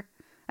later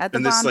at the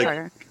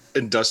bonfire. This, like,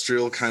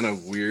 industrial kind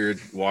of weird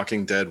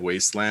Walking Dead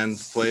wasteland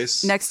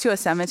place. Next to a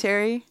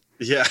cemetery.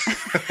 Yeah.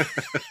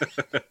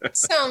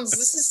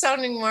 This is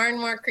sounding more and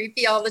more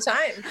creepy all the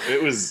time.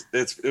 It was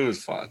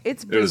fun.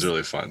 It was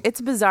really fun.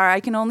 It's bizarre. I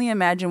can only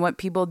imagine what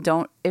people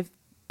if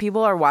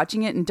people are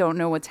watching it and don't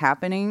know what's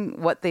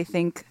happening, what they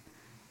think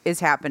is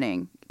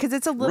happening. Because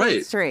it's a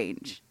little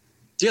strange.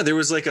 Yeah, there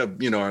was like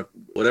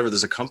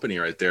there's a company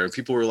right there.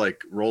 People were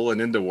like rolling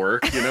into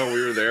work. We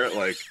were there at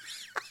like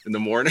in the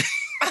morning.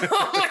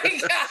 Oh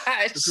my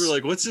gosh. We were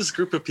like, what's this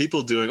group of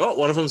people doing? Oh,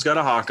 one of them's got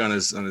a hawk on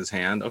his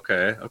hand.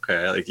 Okay.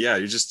 Like, yeah,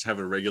 you just have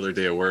a regular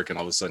day of work and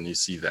all of a sudden you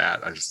see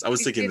that. I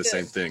was thinking the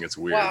same thing. It's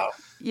weird. Wow.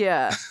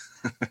 Yeah.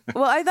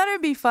 Well, I thought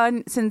it'd be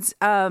fun since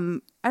I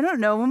don't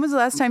know, when was the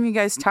last time you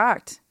guys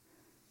talked?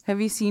 Have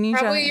you seen each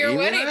other? Probably your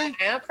wedding.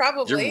 Yeah,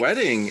 probably. Your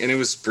wedding, and it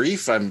was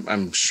brief.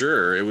 I'm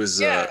sure it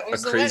was a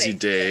crazy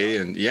day,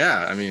 and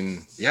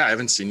I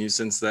haven't seen you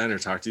since then or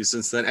talked to you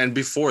since then. And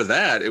before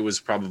that, it was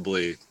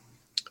probably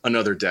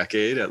another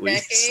decade at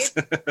least.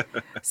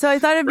 So I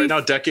thought it'd be right now.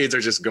 Decades are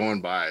just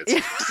going by.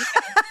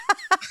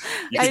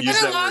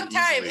 It's been a long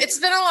time. It's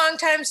been a long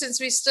time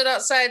since we stood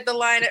outside the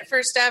line at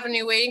First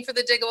Avenue waiting for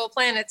the Diggable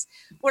Planets.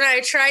 When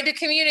I tried to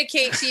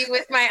communicate to you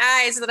with my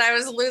eyes that I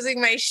was losing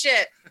my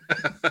shit.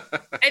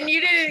 And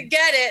you didn't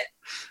get it,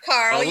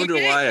 Carl. I wonder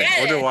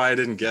why I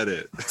didn't get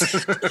it.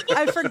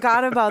 I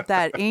forgot about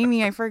that,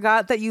 Amy. I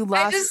forgot that you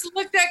lost. I just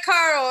looked at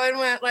Carl and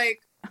went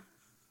like,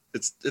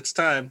 "It's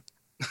time."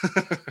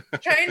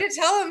 Trying to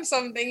tell him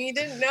something he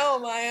didn't know,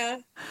 Maya.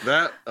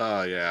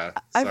 Yeah.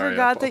 I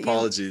forgot that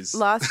apologies. You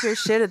lost your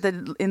shit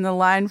in the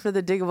line for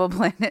the Diggable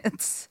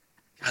Planets.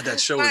 God, that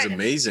show was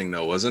amazing,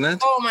 though, wasn't it?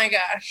 Oh my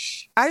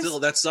gosh!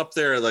 That's up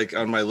there, like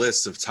on my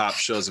list of top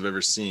shows I've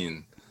ever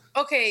seen.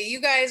 Okay, you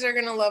guys are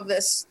gonna love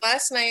this.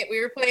 Last night we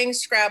were playing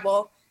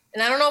Scrabble,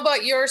 and I don't know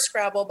about your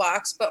Scrabble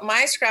box, but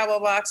my Scrabble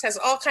box has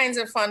all kinds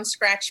of fun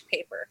scratch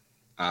paper.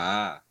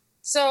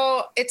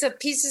 So it's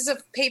pieces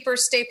of paper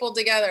stapled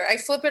together. I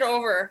flip it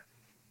over.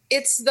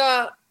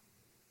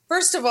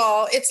 First of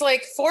all, it's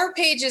like 4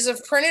 pages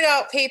of printed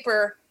out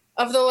paper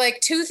of the like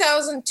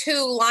 2002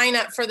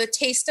 lineup for the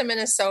Taste of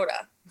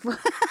Minnesota.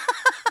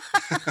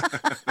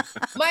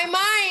 My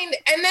mind,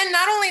 and then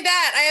not only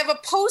that, I have a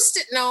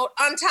Post-it note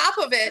on top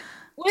of it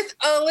with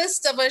a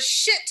list of a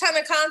shit ton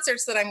of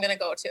concerts that I'm going to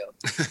go to.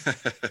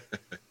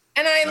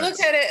 And I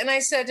looked at it and I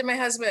said to my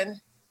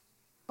husband,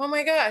 oh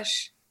my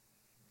gosh,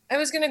 I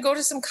was going to go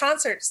to some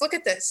concerts. Look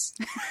at this.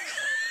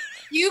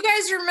 You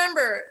guys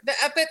remember the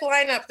epic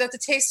lineup that the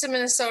Taste of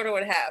Minnesota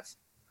would have?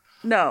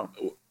 No.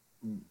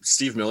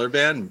 Steve Miller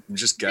Band?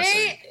 Just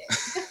guessing.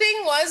 The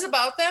thing was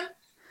about them,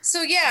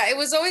 so yeah, it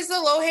was always the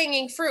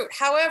low-hanging fruit.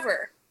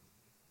 However,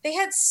 they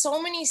had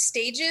so many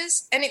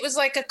stages, and it was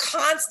like a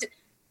constant.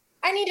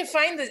 I need to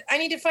find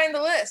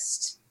the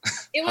list.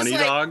 It was Honey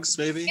like, Dogs,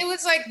 maybe. It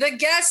was like the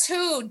Guess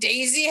Who,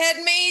 Daisy Head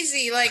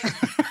Maisie, like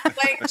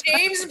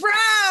James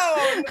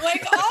Brown,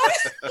 like all,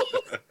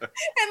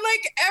 and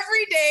like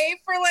every day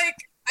for like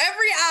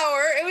every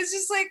hour, it was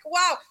just like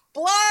wow.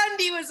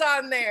 Blondie was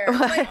on there.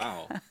 Like,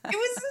 wow. It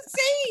was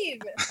insane.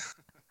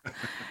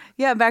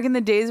 Yeah, back in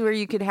the days where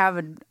you could have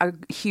a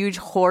huge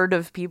horde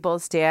of people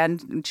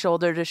stand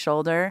shoulder to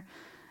shoulder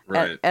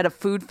at a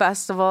food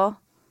festival.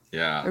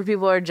 Yeah. Where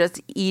people are just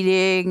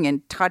eating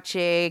and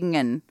touching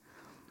and...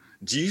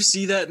 Do you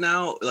see that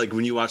now? Like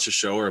when you watch a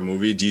show or a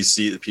movie, do you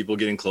see the people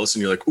getting close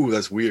and you're like, ooh,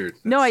 that's weird?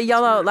 No, I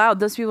yell out loud.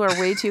 Those people are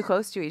way too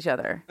close to each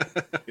other.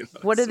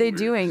 What are they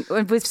doing?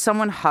 If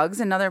someone hugs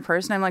another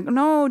person, I'm like,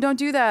 no, don't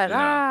do that.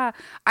 Yeah.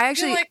 I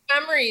actually... like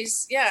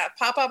memories,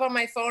 pop up on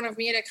my phone of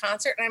me at a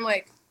concert and I'm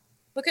like,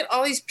 look at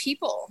all these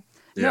people.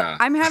 Yeah. No,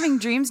 I'm having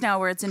dreams now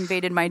where it's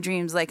invaded my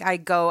dreams. Like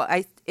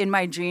in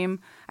my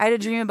dream, I had a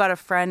dream about a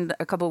friend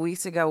a couple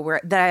weeks ago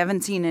that I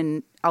haven't seen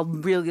in a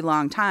really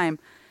long time.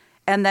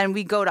 And then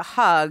we go to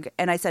hug,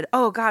 and I said,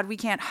 oh, God, we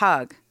can't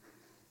hug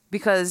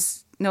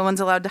because no one's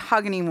allowed to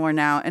hug anymore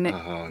now. And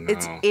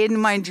it's in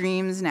my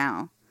dreams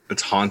now.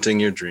 It's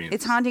haunting your dreams.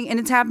 It's haunting, and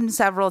it's happened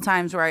several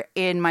times where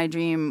in my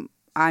dream,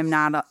 I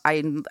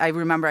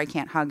remember I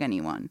can't hug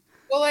anyone.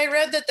 Well, I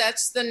read that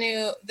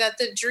that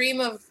the dream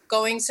of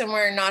going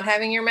somewhere and not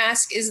having your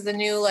mask is the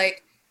new,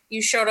 like,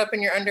 you showed up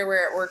in your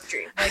underwear at work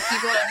dream. Like,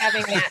 people are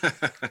having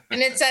that.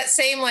 And it's that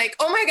same, like,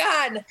 oh, my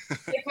God,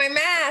 like my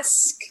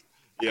mask.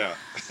 Yeah.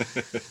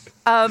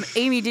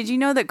 Amy, did you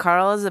know that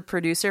Carl is a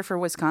producer for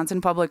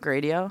Wisconsin Public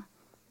Radio?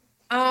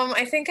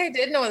 I think I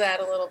did know that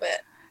a little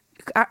bit.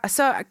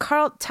 So,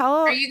 Carl,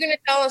 Are you going to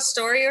tell a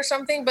story or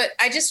something? But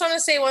I just want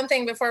to say one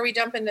thing before we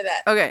jump into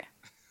that. Okay.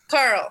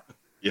 Carl.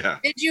 Yeah.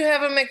 Did you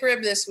have a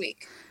McRib this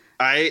week?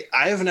 I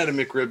haven't had a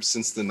McRib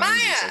since the 90s,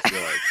 I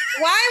feel like.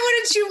 Why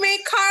wouldn't you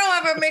make Carl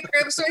have a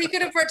McRib so he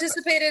could have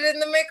participated in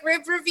the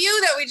McRib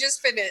review that we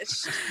just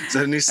finished? Is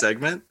that a new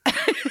segment?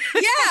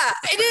 Yeah,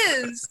 it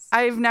is.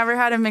 I've never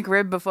had a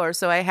McRib before,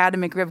 so I had a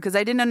McRib because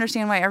I didn't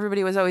understand why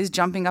everybody was always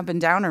jumping up and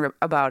down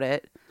about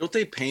it. Don't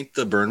they paint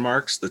the burn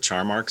marks, the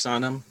char marks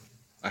on them?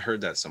 I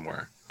heard that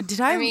somewhere. Did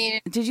you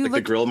like look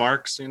the grill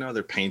marks,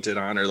 they're painted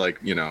on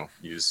or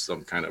use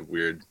some kind of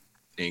weird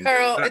ink.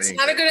 Carl, it's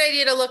not a good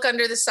idea to look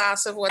under the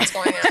sauce of what's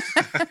going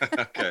on.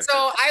 Okay. So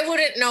I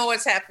wouldn't know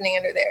what's happening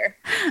under there.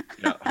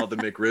 Yeah, how the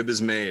McRib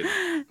is made.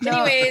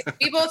 No. Anyways,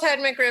 we both had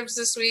McRibs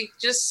this week.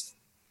 Just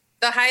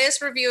the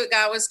highest review it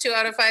got was 2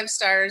 out of 5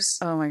 stars.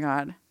 Oh my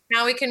God.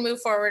 Now we can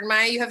move forward.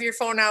 Maya, you have your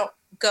phone out.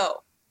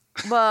 Go.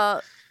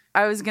 Well,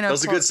 I was going to. That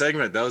was a good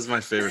segment. That was my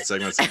favorite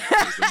segment. Was the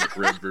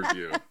McRib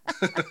review.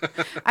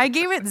 I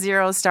gave it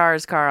 0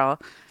 stars, Carl.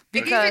 I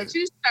gave it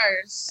 2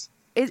 stars.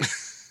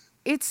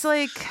 It's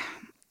like,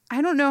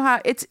 I don't know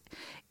how it's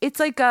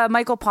like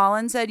Michael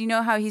Pollan said, you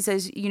know how he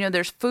says,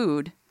 there's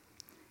food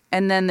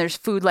and then there's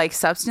food like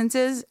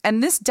substances.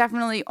 And this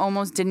definitely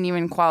almost didn't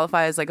even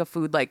qualify as like a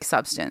food like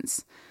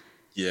substance.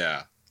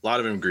 Yeah. A lot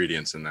of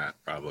ingredients in that,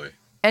 probably.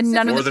 And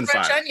none of More the than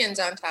fresh 5. onions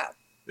on top.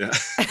 Yeah.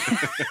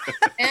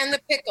 And the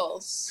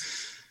pickles.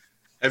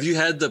 Have you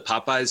had the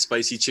Popeyes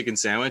spicy chicken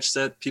sandwich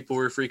that people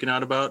were freaking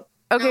out about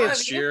Okay.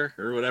 last year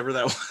or whatever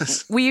that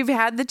was? We've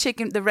had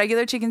the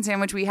regular chicken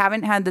sandwich. We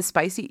haven't had the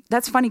spicy.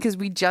 That's funny because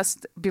we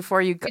just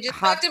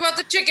talked about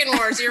the chicken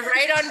wars. You're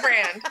right on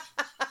brand.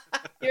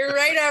 You're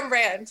right on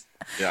brand.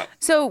 Yeah.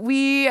 So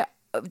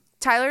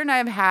Tyler and I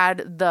have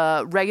had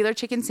the regular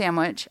chicken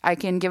sandwich. I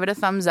can give it a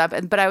thumbs up.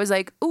 But I was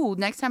like, ooh,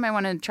 next time I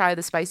want to try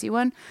the spicy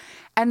one.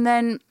 And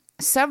then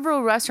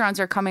several restaurants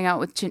are coming out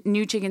with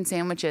new chicken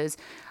sandwiches.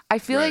 I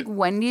feel like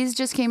Wendy's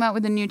just came out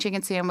with a new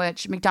chicken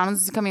sandwich.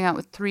 McDonald's is coming out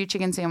with 3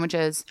 chicken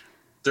sandwiches.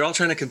 They're all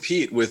trying to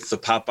compete with the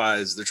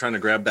Popeyes. They're trying to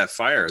grab that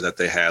fire that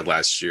they had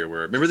last year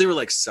where, remember, they were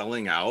like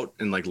selling out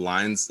in like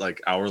lines, like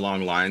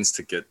hour-long lines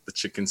to get the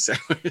chicken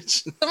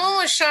sandwich. Someone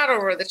was shot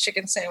over the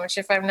chicken sandwich,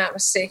 if I'm not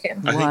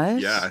mistaken.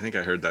 I think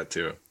I heard that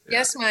too. Yeah.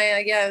 Yes,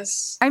 Maya,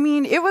 yes. I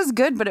mean, it was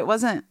good, but it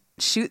wasn't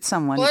shoot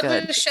someone Blood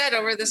good. was shed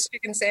over this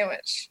chicken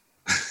sandwich.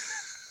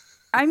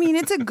 I mean,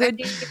 it's a good.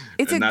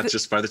 It's and not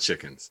just by the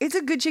chickens. It's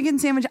a good chicken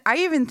sandwich. I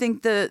even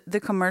think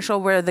the commercial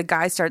where the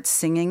guy starts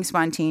singing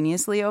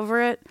spontaneously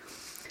over it.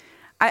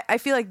 I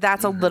feel like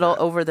that's a little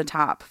over the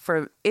top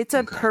it's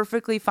a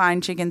perfectly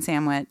fine chicken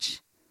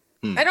sandwich.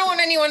 I don't want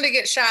anyone to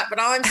get shot, but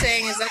all I'm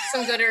saying is that's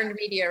some good earned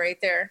media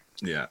right there.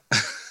 Yeah.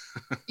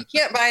 You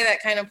can't buy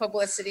that kind of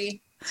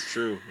publicity. It's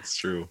true. It's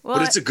true. Well,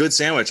 but it's a good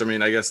sandwich. I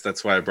mean, I guess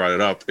that's why I brought it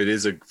up. It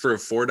is for a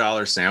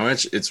 $4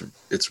 sandwich.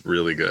 It's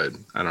really good.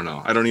 I don't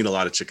know. I don't eat a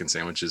lot of chicken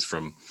sandwiches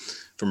from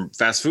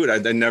fast food. I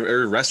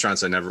never,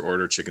 restaurants, I never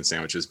order chicken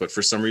sandwiches, but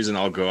for some reason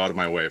I'll go out of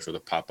my way for the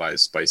Popeyes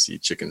spicy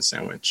chicken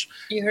sandwich.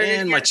 You heard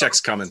and my check's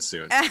coming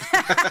soon.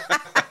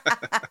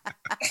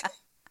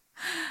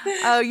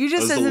 Oh, you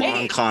just that said was the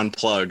long con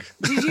plug.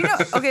 Did you know?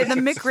 Okay, the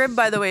McRib,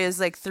 by the way, is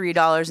like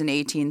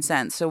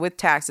 $3.18. So with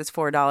tax, it's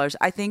 $4.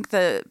 I think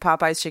the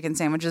Popeyes chicken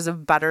sandwich is a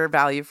better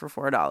value for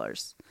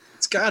 $4.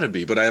 It's got to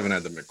be, but I haven't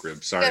had the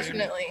McRib. Sorry.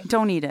 Definitely. Amy.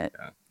 Don't eat it.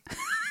 Yeah.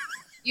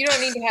 You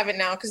don't need to have it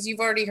now because you've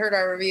already heard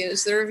our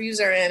reviews. The reviews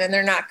are in and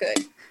they're not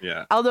good.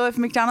 Yeah. Although if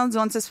McDonald's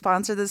wants to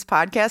sponsor this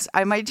podcast,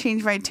 I might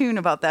change my tune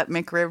about that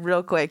McRib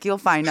real quick. You'll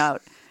find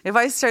out. If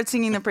I start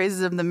singing the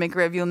praises of the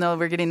McRib, you'll know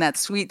we're getting that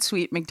sweet,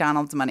 sweet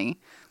McDonald's money.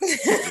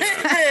 That's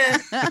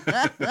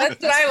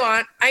what I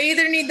want. I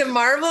either need the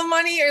Marvel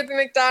money or the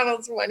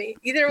McDonald's money.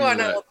 Either one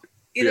will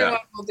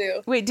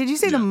do. Wait, did you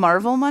say the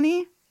Marvel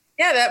money?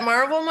 Yeah, that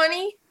Marvel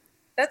money.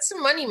 That's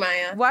some money,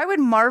 Maya. Why would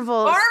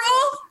Marvel?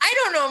 I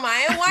don't know,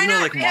 Maya. Why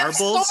not? Like they have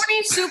so marbles?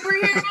 many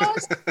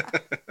superheroes.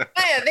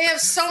 Maya, they have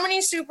so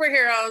many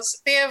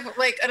superheroes. They have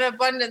like an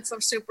abundance of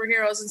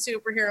superheroes and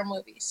superhero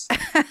movies.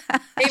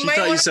 She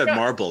thought you said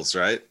marbles,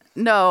 right?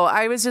 No,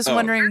 I was just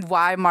wondering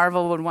why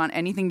Marvel would want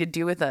anything to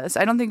do with us.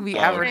 I don't think we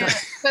ever.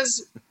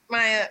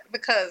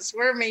 Because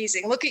we're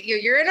amazing. Look at you.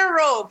 You're in a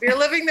robe. You're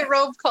living the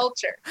robe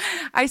culture.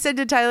 I said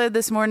to Tyler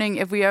this morning,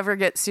 if the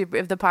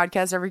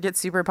podcast ever gets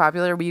super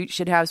popular, we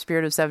should have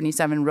Spirit of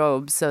 77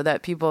 robes so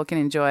that people can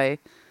enjoy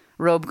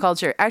robe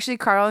culture. Actually,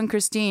 Carl and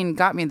Christine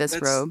got me this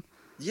robe.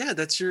 Yeah,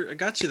 I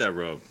got you that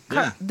robe.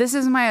 Yeah. This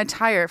is my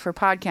attire for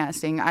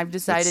podcasting. I've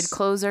decided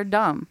clothes are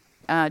dumb.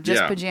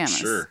 Just pajamas.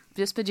 Sure.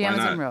 Just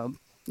pajamas and robe.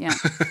 Yeah.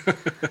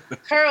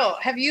 Carl,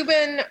 have you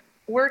been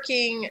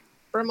working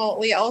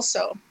remotely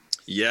also?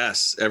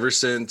 Yes, ever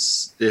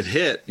since it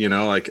hit,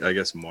 like I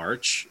guess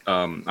March,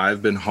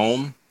 I've been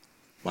home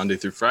Monday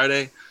through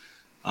Friday.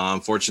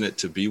 I'm fortunate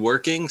to be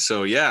working.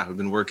 So yeah, I've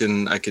been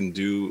working. I can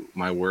do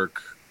my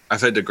work.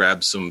 I've had to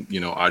grab some,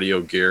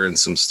 audio gear and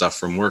some stuff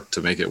from work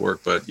to make it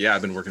work. But yeah,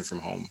 I've been working from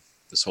home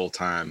this whole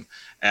time,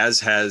 as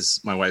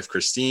has my wife,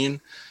 Christine.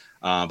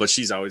 But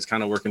she's always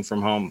kind of working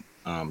from home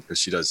because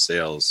she does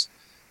sales.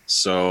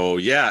 So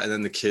yeah, and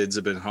then the kids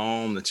have been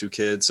home, the 2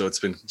 kids. So it's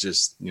been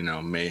just,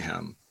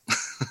 mayhem.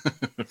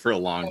 For a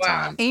long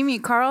time. Amy,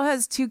 Carl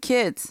has 2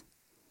 kids.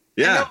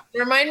 Yeah.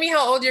 Remind me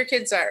how old your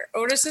kids are.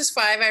 Otis is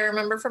 5. I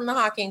remember from the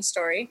Hawking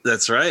story.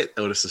 That's right.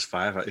 Otis is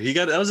 5.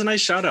 That was a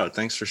nice shout out.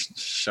 Thanks for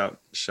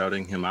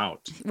shouting him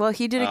out. Well,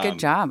 he did a good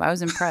job. I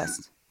was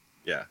impressed.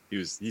 Yeah,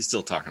 he's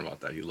still talking about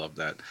that. He loved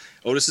that.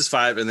 Otis is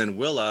 5, and then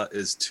Willa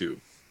is 2.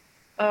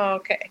 Oh,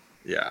 okay.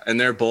 Yeah, and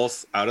they're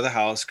both out of the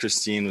house.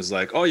 Christine was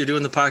like, "Oh, you're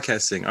doing the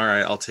podcast thing. All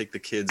right, I'll take the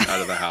kids out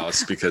of the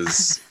house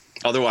because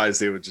otherwise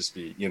they would just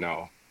be,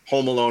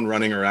 Home Alone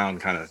running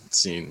around kind of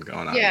scene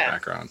going on in the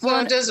background.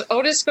 Well, does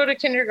Otis go to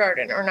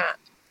kindergarten or not?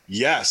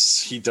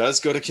 Yes, he does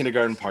go to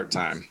kindergarten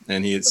part-time,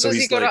 and does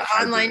he go to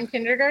online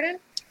kindergarten?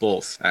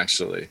 Both,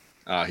 actually.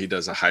 He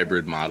does a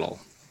hybrid model.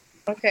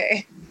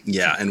 Okay.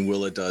 Yeah, and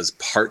Willa does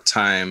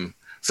part-time.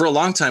 For a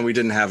long time, we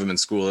didn't have him in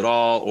school at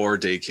all or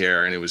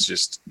daycare, and it was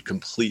just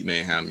complete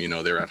mayhem. You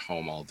know, they were at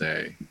home all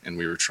day, and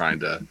we were trying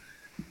to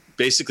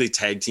basically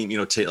tag team,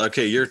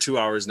 okay, you're 2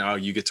 hours now,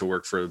 you get to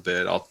work for a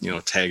bit. I'll,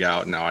 tag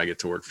out, and now I get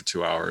to work for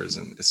 2 hours.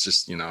 And it's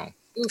just,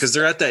 because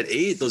they're at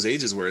those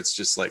ages where it's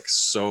just like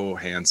so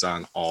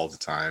hands-on all the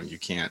time. You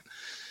can't,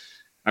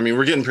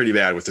 we're getting pretty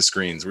bad with the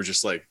screens. We're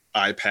just like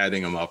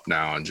iPadding them up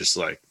now and just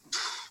like,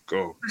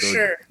 go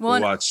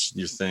watch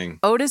your thing.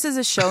 Otis is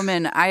a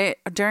showman.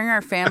 During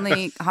our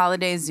family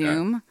holiday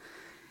Zoom,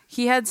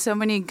 he had so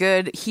many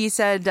good. He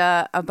said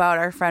about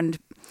our friend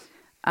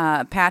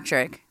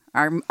Patrick,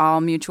 our all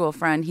mutual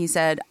friend. He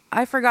said,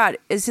 "I forgot.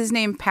 Is his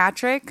name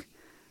Patrick,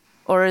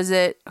 or is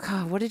it?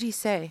 What did he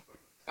say?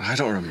 I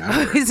don't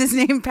remember. Is his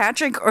name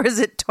Patrick or is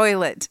it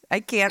Toilet? I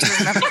can't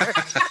remember."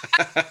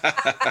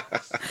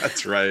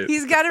 That's right.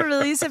 He's got a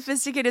really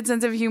sophisticated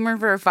sense of humor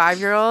for a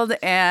 5-year-old,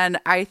 and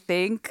I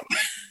think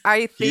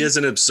he is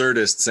an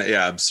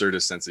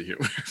absurdist sense of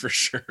humor for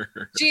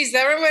sure. Geez,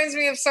 that reminds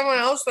me of someone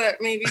else that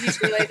maybe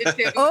he's related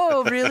to.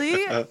 Oh,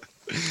 really?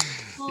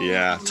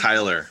 Yeah,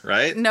 Tyler,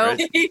 right? No,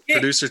 right?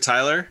 Producer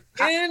Tyler.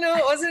 No,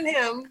 it wasn't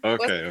him.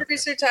 Okay,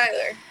 producer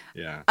Tyler.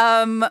 Yeah.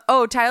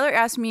 Tyler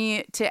asked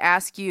me to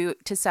ask you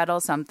to settle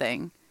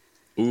something.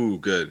 Ooh,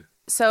 good.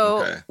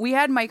 So we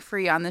had Mike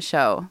Free on the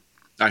show.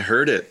 I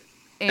heard it.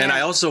 And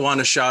I also want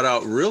to shout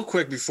out real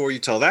quick before you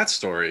tell that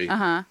story.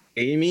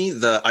 Amy,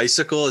 the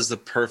icicle is the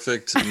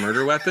perfect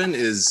murder weapon.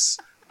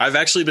 I've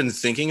actually been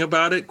thinking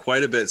about it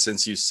quite a bit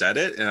since you said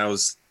it, and I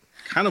was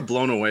kind of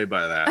blown away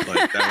by that.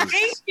 Like that was,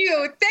 Thank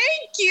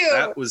you.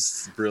 That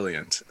was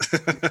brilliant.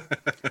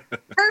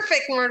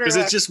 Perfect murder. Because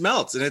it just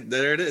melts, and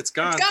there it is. It's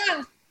gone. It's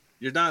gone.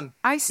 You're done.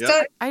 I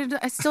still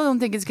don't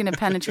think it's going to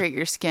penetrate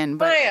your skin,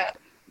 but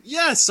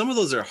yeah, some of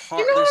those are hard.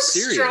 Do you know They're how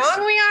serious.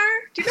 strong we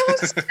are? Do you know how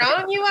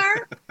strong you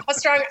are? How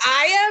strong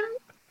I am?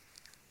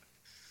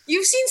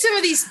 You've seen some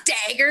of these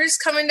daggers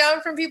coming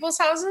down from people's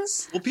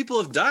houses? Well,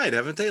 people have died,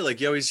 haven't they? Like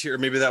you always hear,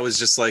 maybe that was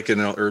just like an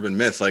urban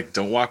myth, like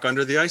don't walk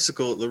under the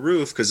icicle at the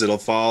roof because it'll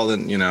fall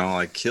and,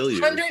 like kill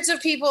you. Hundreds of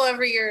people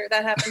every year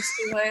that happens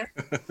to Maya.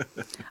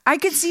 I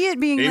could see it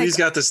being Amy's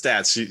got the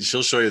stats.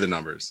 She'll show you the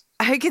numbers.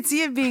 I could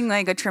see it being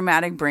like a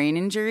traumatic brain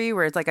injury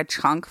where it's like a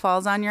chunk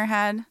falls on your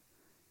head.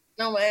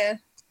 No, man.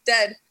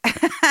 Dead.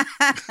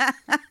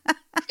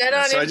 Dead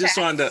on so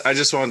impact. I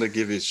just wanted to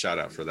give you a shout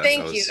out for that.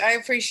 Thank you. I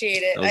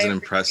appreciate it. That was an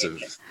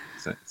impressive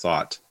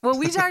thought. Well,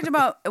 we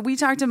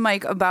talked to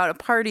Mike about a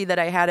party that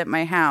I had at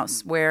my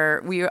house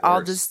where we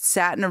all just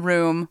sat in a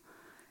room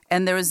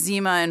and there was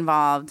Zima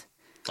involved.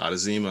 A lot of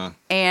Zima.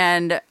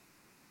 And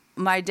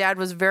my dad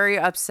was very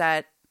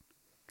upset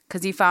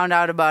because he found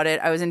out about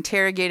it. I was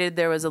interrogated.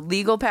 There was a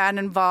legal pad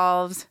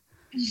involved.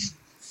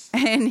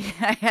 And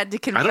I had to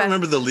confess. I don't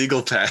remember the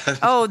legal pad.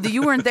 Oh,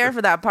 you weren't there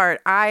for that part.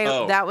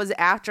 That was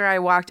after I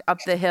walked up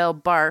the hill,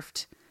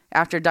 barfed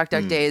after Duck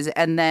Duck Days,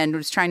 and then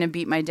was trying to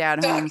beat my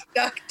dad home.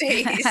 Duck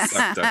Days.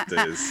 Duck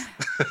Days.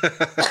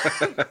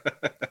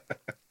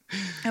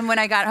 And when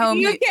I got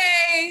home, DUK.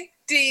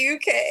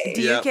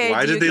 Yeah.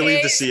 Why did they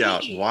leave the C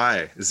out?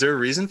 Why? Is there a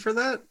reason for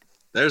that?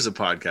 There's a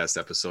podcast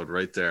episode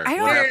right there.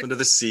 What happened to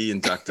the C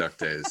in Duck Duck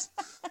Days?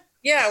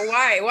 Yeah.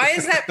 Why? Why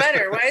is that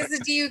better? Why is the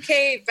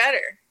DUK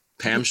better?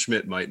 Pam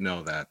Schmidt might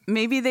know that.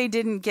 Maybe they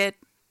didn't get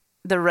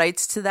the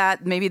rights to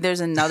that. Maybe there's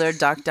another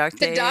Duck Duck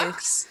Days. The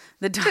ducks?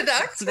 The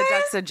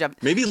ducks that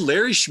jumped. Maybe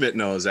Larry Schmidt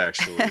knows,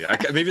 actually.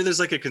 Maybe there's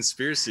like a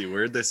conspiracy.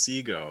 Where'd the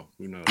sea go?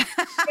 Who knows?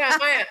 Yeah,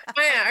 Maya,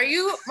 are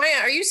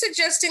you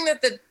suggesting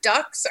that the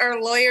ducks are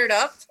lawyered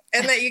up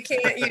and that you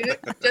can't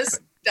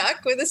just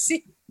duck with a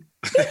C?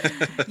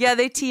 Yeah,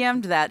 they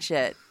TM'd that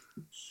shit.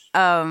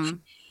 Where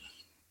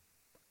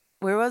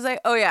was I?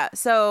 Oh, yeah.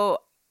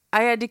 So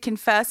I had to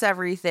confess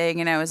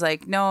everything, and I was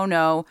like,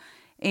 no.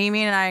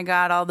 Amy and I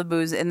got all the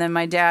booze, and then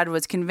my dad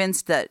was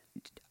convinced that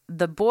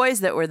the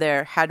boys that were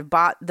there had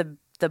bought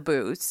the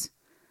booze,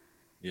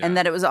 and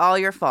that it was all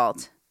your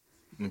fault.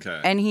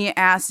 Okay. And he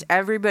asked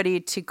everybody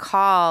to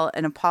call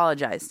and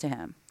apologize to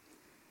him.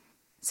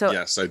 So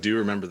yes, I do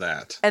remember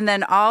that. And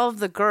then all of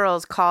the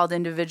girls called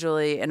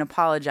individually and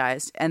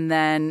apologized. And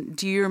then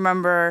do you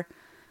remember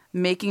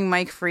making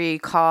Mike Free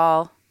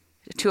call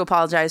to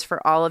apologize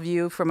for all of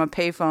you from a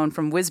payphone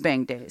from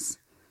Whizbang days?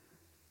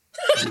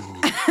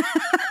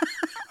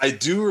 I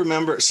do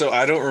remember. So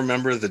I don't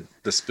remember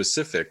the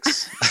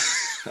specifics,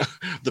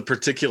 the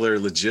particular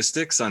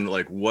logistics on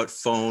like what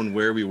phone,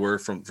 where we were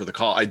for the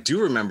call. I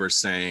do remember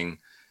saying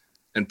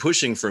and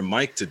pushing for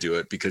Mike to do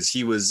it because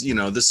he was,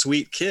 the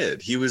sweet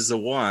kid. He was the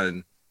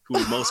one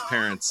who most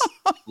parents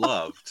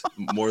loved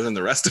more than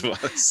the rest of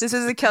us. This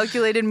is a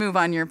calculated move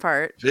on your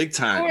part. Big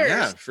time.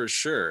 Yeah, for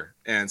sure.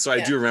 And so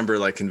I do remember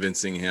like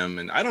convincing him,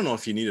 and I don't know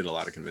if he needed a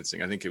lot of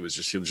convincing. I think it was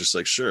just, he was just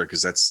like, sure,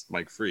 because that's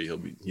Mike Free.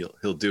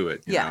 He'll do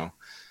it, you know?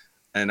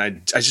 And I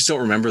just don't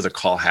remember the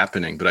call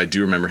happening, but I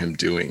do remember him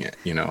doing it,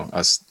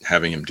 us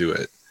having him do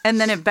it. And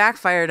then it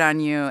backfired on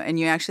you, and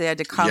you actually had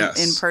to come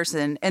in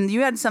person. And you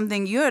had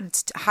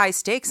high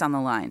stakes on the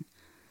line.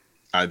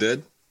 I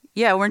did?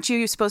 Yeah, weren't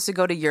you supposed to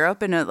go to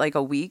Europe in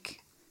a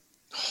week?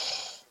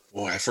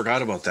 Oh, I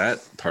forgot about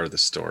that part of the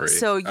story.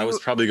 So I was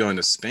probably going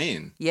to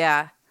Spain.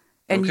 Yeah.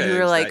 And you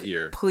were like,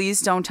 please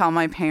don't tell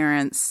my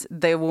parents.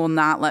 They will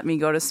not let me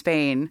go to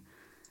Spain.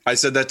 I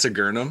said that to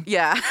Gurnham?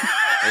 Yeah.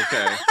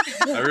 Okay.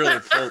 I really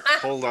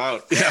pulled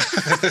out. Yeah.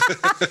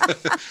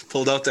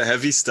 Pulled out the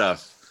heavy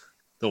stuff.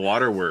 The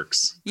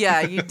waterworks.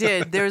 Yeah, you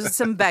did. There was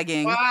some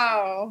begging.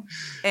 Wow.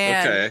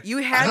 And you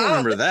had I don't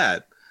remember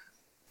that.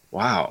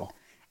 Wow.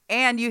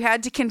 And you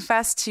had to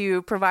confess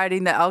to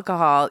providing the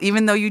alcohol,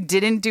 even though you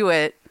didn't do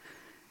it.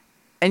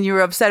 And you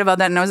were upset about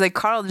that. And I was like,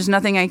 Carl, there's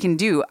nothing I can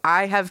do.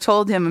 I have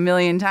told him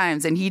 1,000,000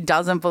 times and he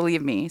doesn't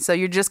believe me. So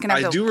you're just going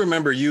to I do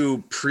remember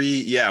you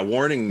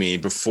warning me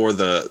before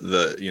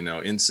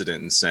the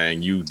incident and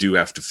saying you do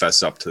have to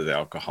fess up to the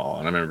alcohol.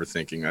 And I remember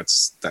thinking that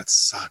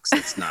sucks.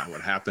 That's not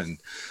what happened.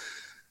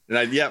 And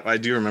I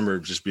do remember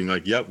just being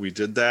like, yep, we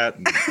did that.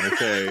 And,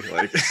 okay.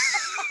 Like,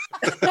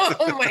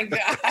 oh my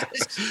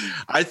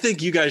gosh. I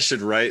think you guys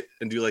should write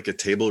and do like a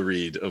table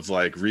read of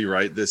like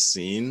rewrite this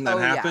scene that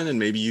happened. And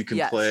maybe you can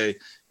play,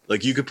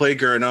 like you could play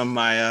Gurnham,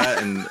 Maya.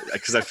 And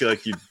because I feel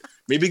like you'd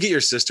maybe get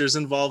your sisters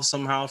involved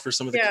somehow for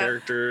some of the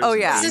characters. Oh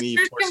yeah. Amy,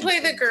 sisters can play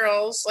the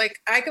girls. Like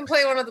I can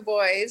play one of the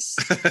boys.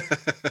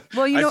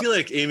 Well, I feel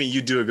like Amy,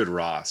 you do a good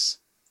Ross.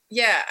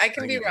 Yeah, I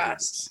can be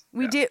Ross.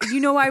 We did. You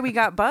know why we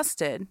got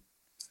busted?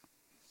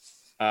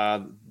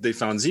 They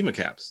found Zima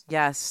caps.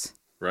 Yes.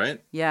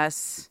 Right?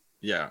 Yes.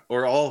 Yeah.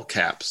 Or all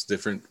caps.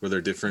 Were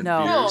there different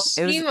beers? No,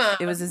 Zima.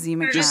 It was a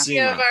Zima cap. Just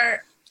Zima.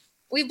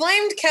 We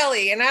blamed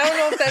Kelly, and I don't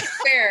know if that's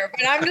fair,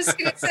 but I'm just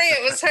going to say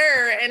it was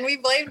her, and we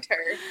blamed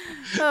her.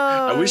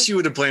 I wish you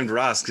would have blamed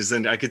Ross, because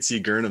then I could see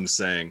Gurnham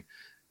saying,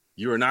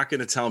 you are not going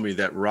to tell me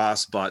that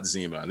Ross bought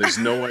Zima. There's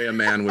no way a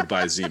man would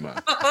buy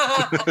Zima.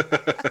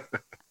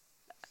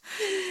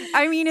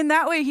 I mean, in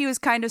that way, he was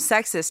kind of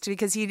sexist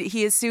because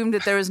he assumed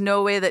that there was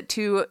no way that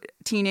two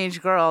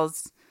teenage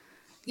girls.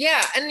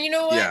 Yeah, and you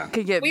know what?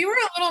 Yeah. We were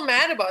a little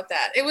mad about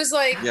that. It was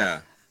like,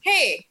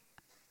 hey,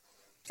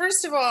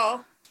 first of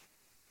all,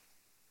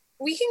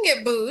 we can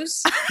get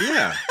booze.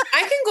 Yeah.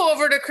 I can go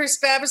over to Chris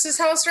Babbis's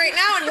house right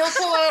now, and he'll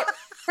pull out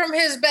from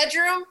his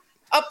bedroom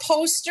a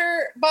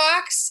poster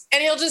box,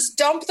 and he'll just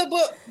dump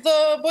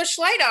the Busch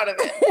Light out of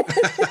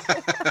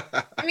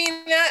it. I mean,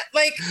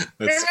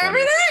 remember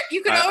funny. That?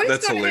 You could always go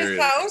to his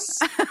house.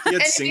 He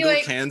had single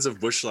cans of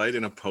Busch Light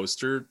in a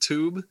poster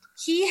tube.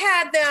 He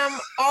had them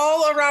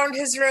all around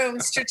his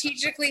room,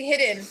 strategically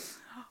hidden.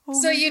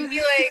 So you'd be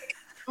like,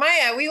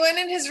 Maya, we went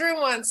in his room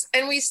once,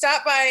 and we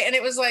stopped by, and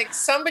it was like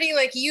somebody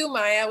like you,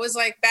 Maya, was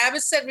like,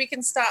 Babbis said we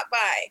can stop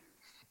by.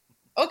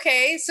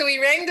 Okay, so we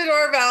rang the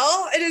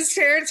doorbell, and his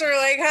parents were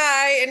like,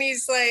 hi, and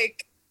he's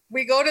like,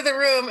 we go to the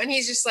room, and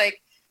he's just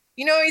like,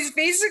 he's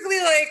basically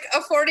like a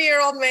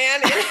 40-year-old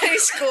man in high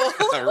school.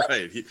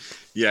 Right.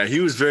 He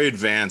was very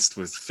advanced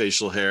with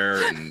facial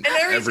hair and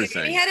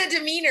everything. He had a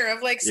demeanor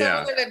of like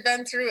someone that had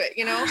been through it,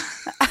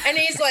 And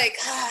he's like,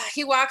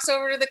 he walks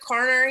over to the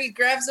corner, he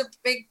grabs a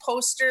big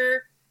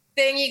poster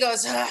thing, he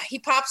goes, he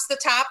pops the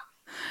top,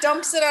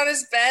 dumps it on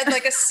his bed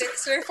like a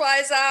sixer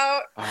flies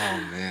out.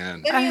 Oh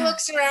man. Then he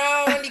looks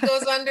around, he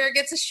goes under,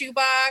 gets a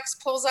shoebox,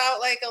 pulls out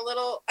like a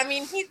little,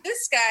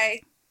 this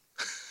guy,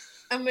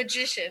 a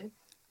magician.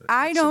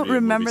 I don't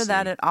remember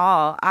that at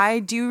all. I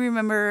do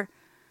remember,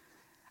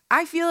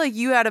 I feel like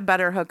you had a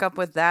better hookup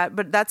with that,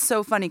 but that's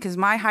so funny because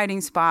my hiding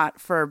spot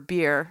for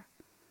beer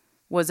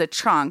was a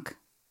trunk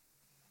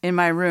in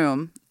my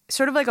room,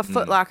 sort of like a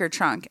Foot Locker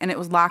trunk, and it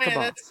was lockable. Man,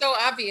 that's so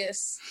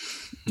obvious.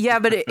 Yeah,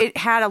 but it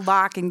had a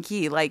lock and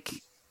key,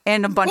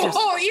 and a bunch of...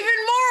 Oh, even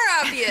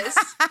more obvious.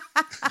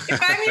 If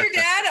I'm your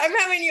dad, I'm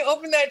having you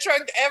open that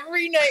trunk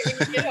every night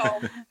when you get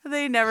home.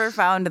 They never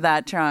found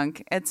that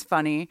trunk. It's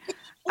funny.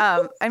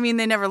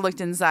 They never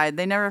looked inside.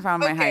 They never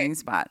found my hiding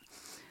spot.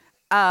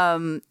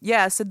 So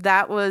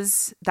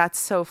that's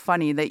so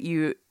funny that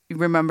you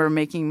remember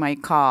making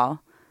Mike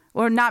call.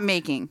 Or not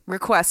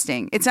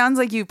requesting. It sounds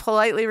like you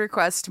politely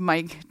request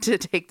Mike to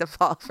take the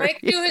fall for Mike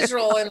you. do his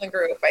role in the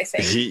group, I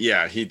think.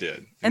 He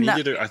did. And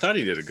I thought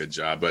he did a good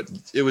job, but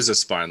it was a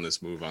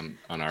spineless move on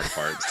our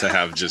part to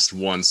have just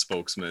one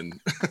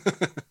spokesman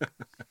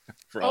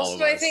for all of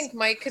us. Also, I think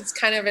Mike could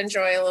kind of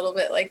enjoy a little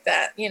bit like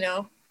that,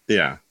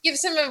 Yeah.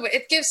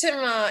 It gives him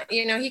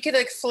he could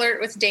like flirt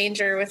with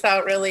danger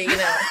without really,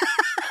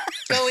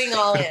 going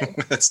all in.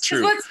 That's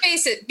true. Let's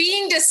face it,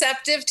 being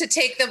deceptive to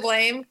take the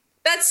blame,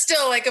 that's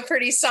still like a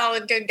pretty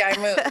solid good guy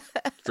move.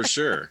 For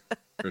sure.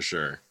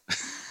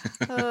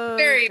 Oh,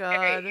 very,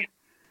 God. very.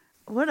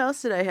 What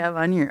else did I have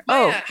on here?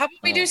 Yeah. How about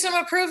we do some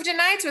approved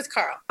denieds with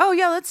Carl? Oh,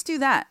 yeah, let's do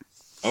that.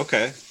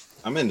 Okay.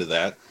 I'm into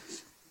that.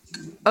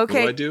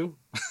 Okay. What do I do?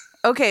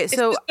 Okay,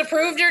 so... It's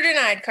approved or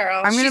denied,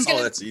 Carl.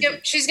 That's easy.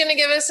 She's going to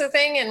give us a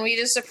thing, and we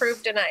just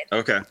approve denied.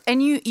 Okay.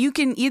 And you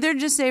can either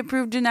just say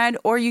approved denied,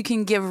 or you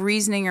can give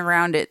reasoning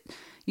around it.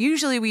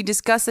 Usually we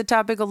discuss the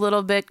topic a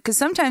little bit because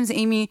sometimes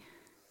Amy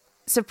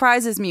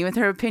surprises me with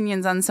her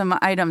opinions on some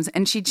items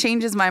and she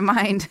changes my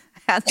mind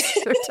as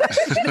we're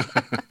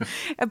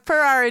talking, per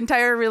our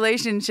entire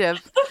relationship.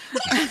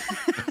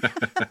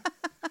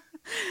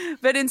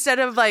 But instead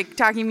of like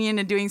talking me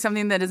into doing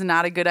something that is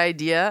not a good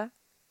idea,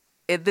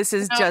 this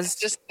is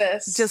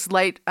just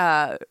light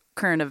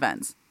current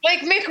events. Like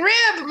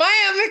McRib.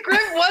 Maya,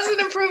 McRib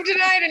wasn't approved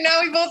tonight, and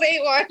now we both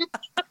ate one.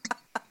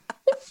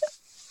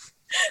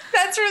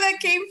 That's where that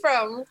came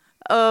from.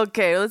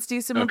 Okay, let's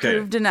do some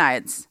approved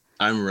denieds.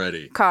 I'm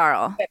ready.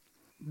 Carl,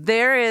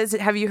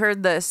 have you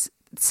heard this?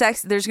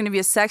 There's going to be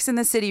a Sex and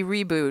the City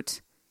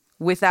reboot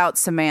without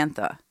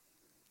Samantha.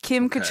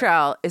 Kim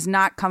Cattrall is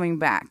not coming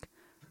back.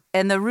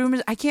 And the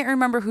rumors, I can't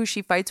remember who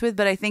she fights with,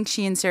 but I think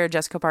she and Sarah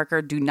Jessica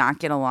Parker do not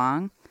get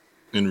along.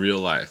 In real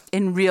life?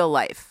 In real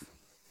life.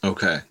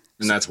 Okay.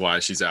 And that's why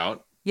she's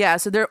out? Yeah,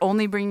 so they're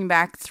only bringing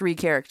back 3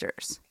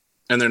 characters.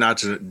 And they're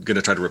not going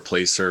to try to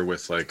replace her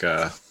with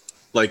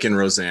like in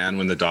Roseanne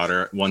when the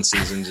daughter one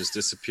season just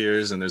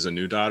disappears and there's a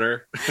new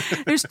daughter.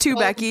 There's 2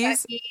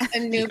 Beckys. Becky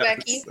and new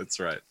Becky. That's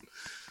right.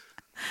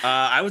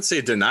 I would say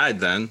denied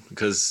then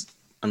because,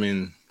 I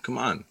mean, come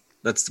on.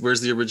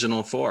 Where's the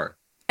original 4?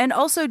 And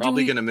also,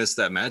 probably going to miss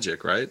that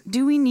magic, right?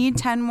 Do we need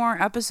 10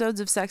 more episodes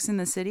of Sex in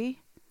the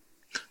City?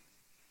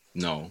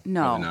 No.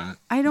 Probably not.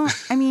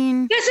 I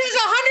mean... This is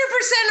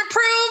 100%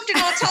 approved,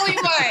 and I'll tell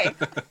you why.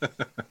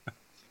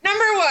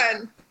 Number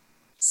 1,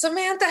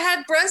 Samantha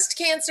had breast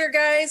cancer,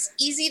 guys.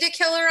 Easy to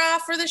kill her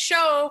off for the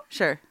show.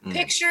 Sure.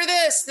 Picture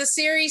this. The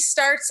series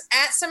starts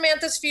at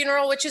Samantha's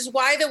funeral, which is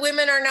why the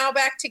women are now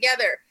back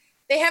together.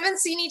 They haven't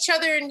seen each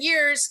other in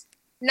years.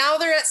 Now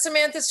they're at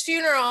Samantha's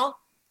funeral,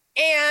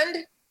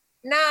 and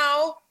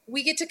now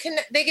they get to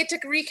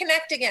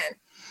reconnect again.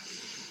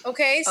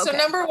 Okay, so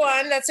number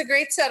 1, that's a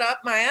great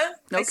setup, Maya.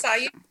 Nope. I saw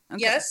you.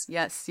 Okay.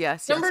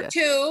 Yes. Number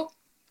 2,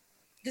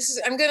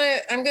 I'm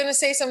gonna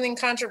say something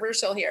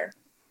controversial here.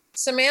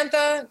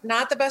 Samantha,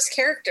 not the best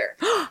character.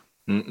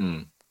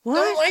 Mm-mm. What?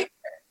 Don't like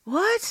her.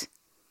 What?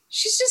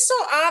 She's just so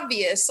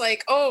obvious.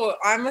 Like, oh,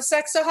 I'm a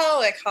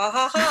sexaholic. Ha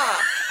ha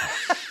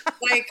ha.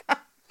 Like,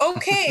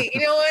 okay,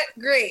 you know what?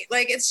 Great.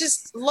 Like, it's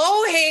just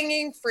low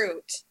hanging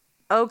fruit.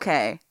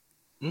 Okay.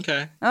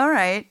 All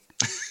right.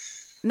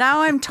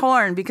 Now I'm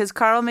torn because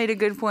Carl made a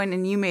good point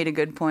and you made a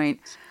good point.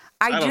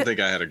 I don't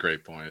think I had a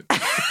great point.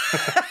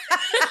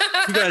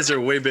 You guys are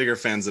way bigger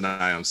fans than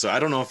I am, so I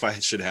don't know if I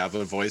should have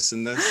a voice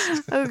in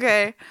this.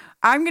 Okay.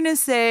 I'm going to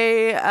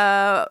say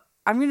I'm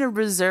going to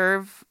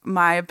reserve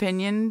my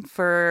opinion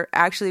for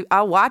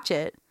I'll watch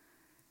it.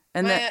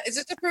 And is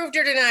it approved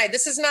or denied?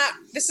 This is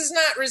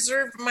not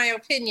reserved my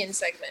opinion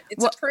segment.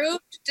 It's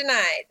approved,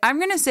 denied. I'm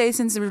going to say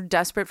since we're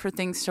desperate for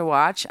things to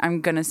watch, I'm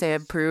going to say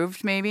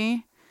approved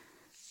maybe.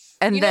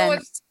 And you know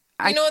what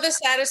the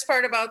saddest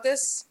part about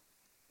this?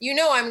 You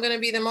know I'm going to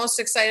be the most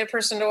excited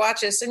person to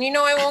watch this. And you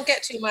know I won't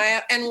get to,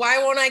 Maya. And why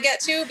won't I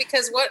get to?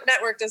 Because what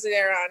network does it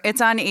air on?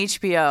 It's on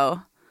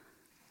HBO.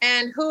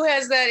 And who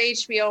has that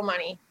HBO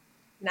money?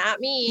 Not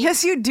me.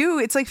 Yes, you do.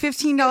 It's like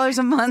 $15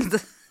 a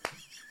month.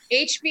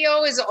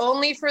 HBO is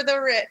only for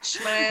the rich,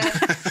 Maya.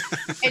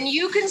 And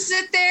you can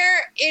sit there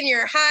in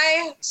your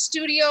high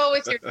studio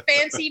with your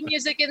fancy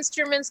music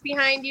instruments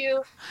behind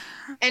you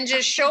and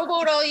just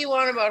showboat all you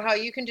want about how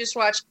you can just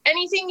watch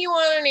anything you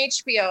want on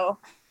HBO.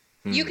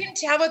 You can,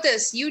 how about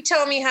this? You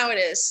tell me how it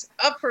is.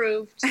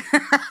 Approved.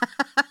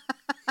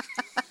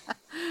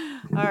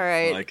 All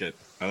right.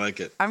 I like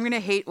it. I'm going to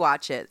hate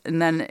watch it.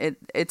 And then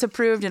it's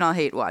approved and I'll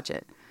hate watch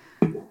it.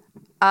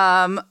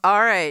 All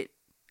right.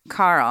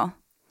 Carl.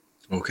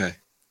 Okay.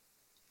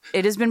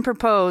 It has been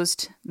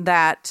proposed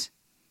that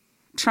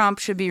Trump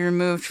should be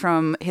removed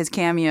from his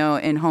cameo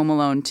in Home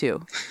Alone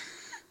 2.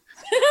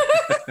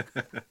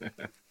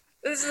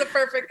 This is the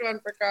perfect one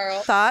for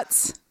Carl.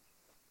 Thoughts?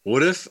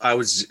 What if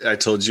I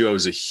told you I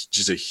was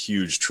just a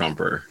huge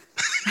Trumper?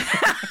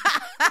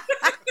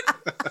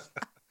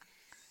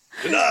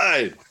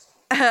 Denied.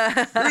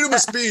 Freedom of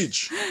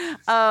speech.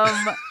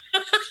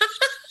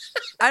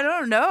 I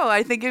don't know.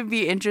 I think it'd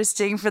be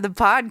interesting for the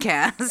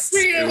podcast.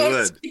 Freedom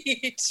of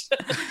speech.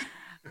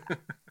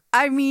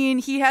 I mean,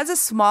 he has a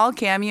small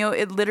cameo.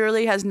 It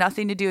literally has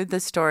nothing to do with the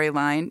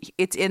storyline.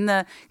 It's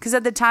because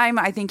at the time,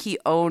 I think he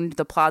owned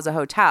the Plaza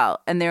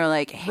Hotel. And they were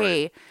like,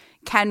 hey,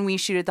 can we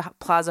shoot at the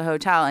Plaza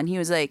Hotel? And he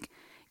was like,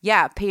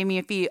 yeah, pay me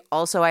a fee.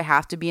 Also, I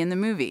have to be in the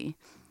movie,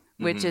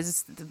 which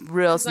is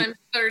real. I'm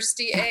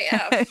thirsty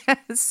AF.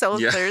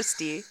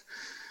 Thirsty.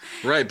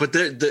 Right, but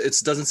it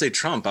doesn't say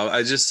Trump.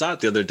 I just saw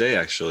it the other day,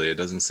 actually. It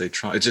doesn't say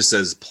Trump. It just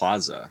says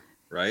Plaza,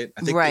 right?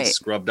 I think they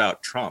scrubbed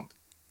out Trump.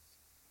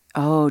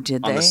 Oh,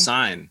 did they? On the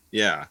sign,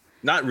 yeah.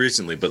 Not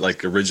recently, but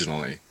like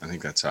originally. I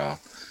think that's how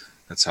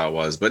it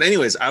was. But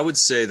anyways, I would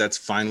say that's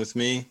fine with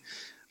me.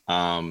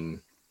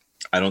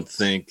 I don't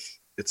think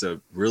it's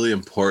a really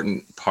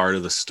important part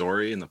of the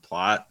story and the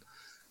plot.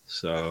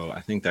 So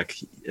I think that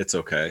it's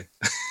okay.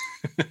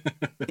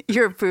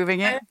 You're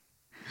approving it?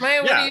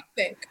 Maya, what do you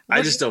think?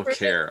 I just don't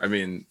care. I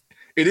mean,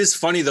 It is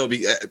funny though.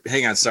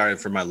 Hang on, sorry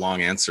for my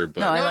long answer,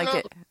 but No, I like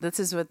it. This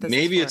is what this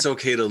maybe is it's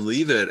okay to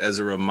leave it as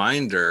a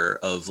reminder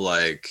of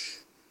like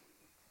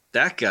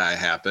that guy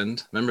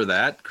happened. Remember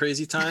that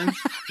crazy time?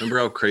 Remember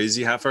how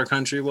crazy half our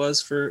country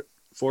was for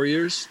 4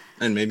 years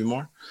and maybe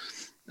more?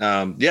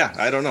 Yeah,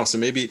 I don't know. So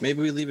maybe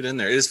we leave it in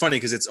there. It is funny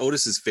because it's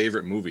Otis's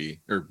favorite movie,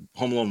 or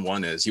Home Alone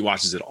 1 is. He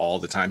watches it all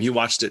the time. He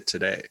watched it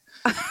today.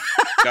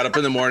 Got up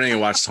in the morning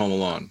and watched Home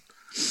Alone.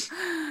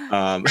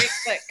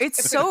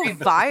 It's so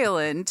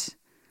violent.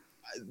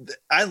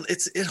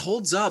 It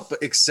holds up,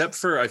 except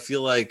for I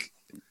feel like,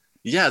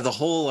 yeah, the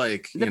whole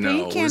like the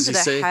paint can to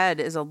the head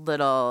is a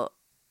little.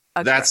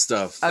 That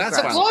stuff. That's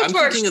the fine. blowtorch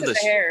I'm thinking of the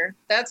hair.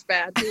 That's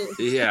bad too.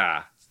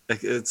 Yeah,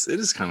 it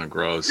is kind of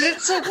gross. But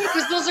it's so good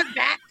because those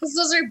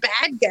are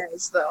bad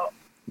guys though.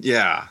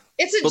 Yeah,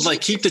 but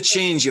like keep the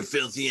change, you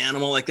filthy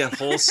animal. Like that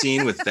whole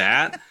scene with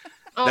that.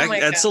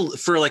 That's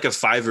for like a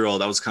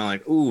 5-year-old. I was kind of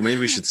like, ooh, maybe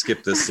we should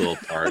skip this little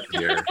part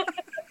here.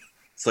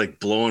 It's like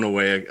blowing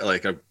away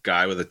like a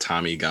guy with a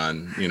Tommy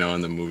gun,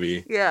 in the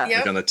movie. Yeah.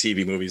 Like on the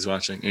TV movies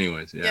watching.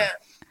 Anyways, yeah.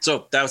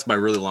 So that was my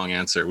really long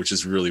answer, which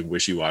is really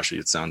wishy-washy,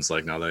 it sounds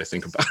like, now that I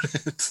think about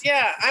it.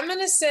 Yeah, I'm going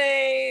to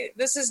say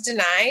this is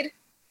denied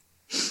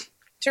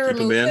to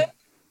remove him.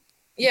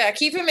 Yeah,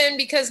 keep him in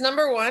because,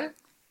 number one,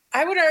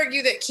 I would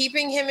argue that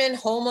keeping him in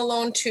Home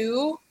Alone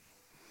 2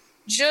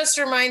 just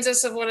reminds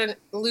us of what a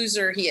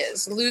loser he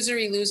is.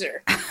 Losery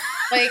loser.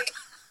 Like,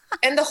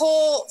 and the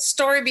whole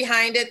story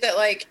behind it that,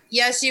 like,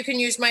 yes, you can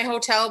use my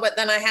hotel, but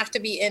then I have to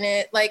be in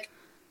it. Like,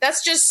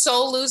 that's just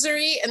so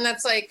losery. And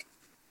that's like,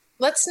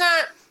 let's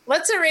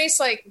erase,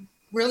 like,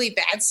 really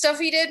bad stuff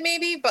he did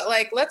maybe, but,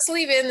 like, let's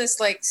leave in this,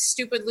 like,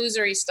 stupid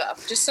losery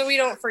stuff just so we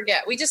don't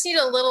forget. We just need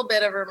a little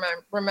bit of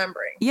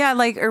remembering. Yeah,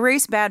 like,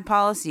 erase bad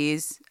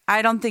policies.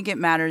 I don't think it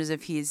matters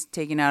if he's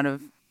taken out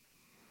of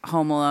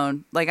Home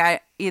Alone.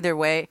 Like, either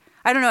way,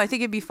 I don't know. I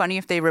think it'd be funny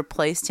if they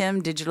replaced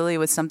him digitally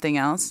with something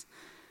else.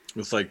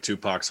 With like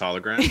Tupac's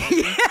hologram.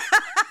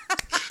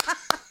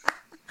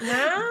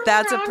 No,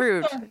 That's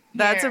approved.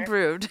 That's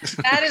approved.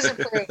 That is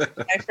approved,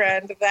 my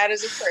friend. That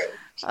is approved.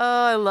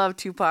 Oh, I love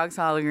Tupac's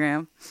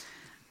hologram.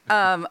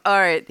 All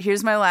right,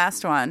 here's my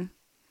last one.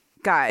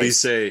 Guys. Please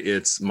say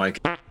it's Mike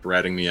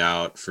ratting me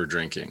out for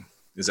drinking.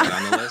 Is that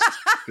on the list?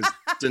 'Cause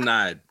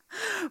denied.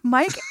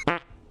 Mike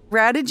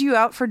ratted you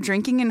out for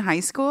drinking in high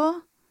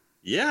school?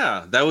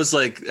 Yeah, that was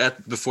like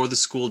before the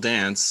school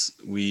dance.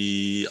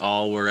 We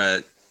all were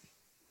at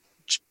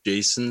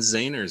Jason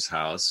Zahner's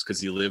house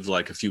because he lived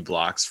like a few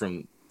blocks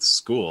from the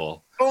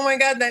school. Oh my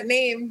God, that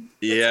name.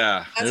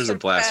 Yeah, it was a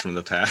blast from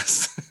the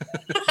past.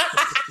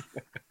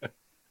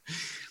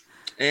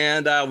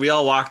 And we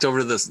all walked over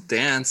to this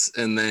dance,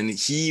 and then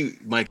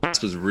Mike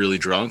was really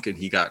drunk, and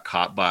he got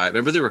caught by.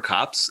 Remember, there were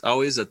cops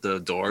always at the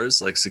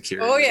doors, like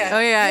security. Oh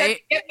yeah.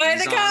 Get by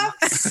the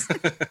cops.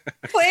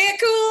 Play it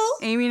cool.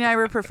 Amy and I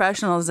were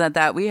professionals at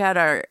that. We had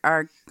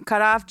our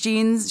cutoff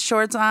jeans,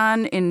 shorts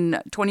on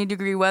in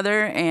 20-degree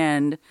weather,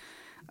 and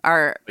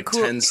our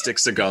 10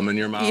 sticks of gum in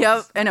your mouth.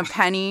 Yep, and a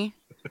penny.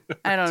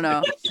 I don't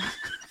know.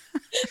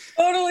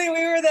 Totally,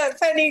 we were that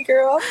penny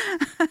girl.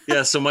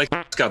 Yeah, so Mike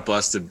got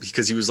busted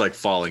because he was like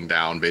falling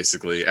down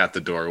basically at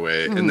the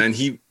doorway, and then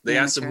they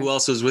asked him who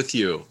else was with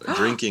you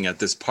drinking at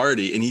this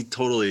party, and he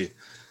totally.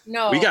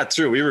 No, we got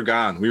through. We were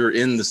gone. We were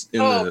in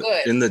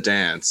the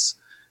dance,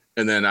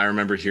 and then I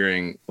remember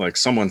hearing like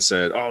someone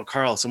said, "Oh,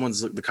 Carl,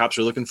 the cops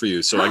are looking for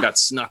you." So I got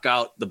snuck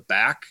out the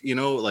back,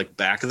 like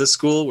back of the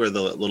school where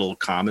the little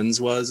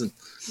commons was, and.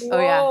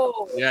 Yeah,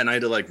 and I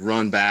had to like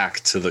run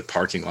back to the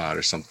parking lot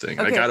or something.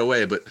 Okay. I got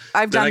away, but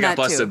then I got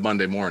busted too.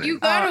 Monday morning. You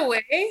got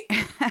away?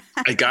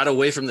 I got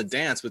away from the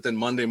dance, but then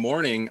Monday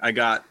morning I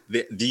got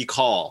the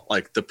call,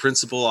 like the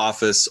principal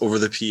office over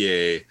the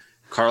PA,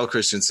 Carl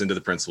Christensen to the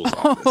principal's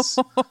office.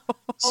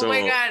 Oh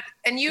my God.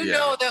 And you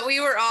know that we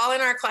were all in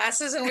our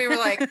classes and we were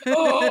like,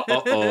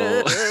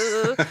 oh.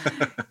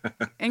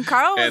 And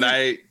Carl,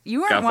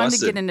 you weren't one to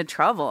get into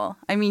trouble.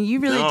 I mean, you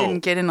really didn't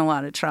get in a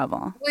lot of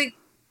trouble.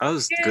 I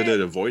was good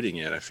at avoiding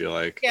it, I feel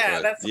like.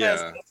 Yeah, that's what I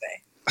was going to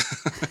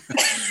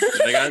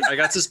say. I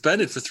got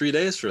suspended for 3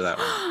 days for that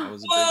one. That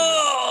was a big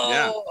one.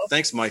 Yeah.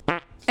 Thanks, Mike.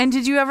 And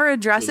did you ever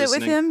address it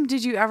with him?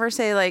 Did you ever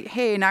say like,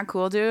 hey, not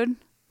cool, dude?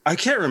 I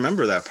can't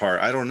remember that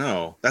part. I don't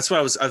know. That's why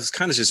I was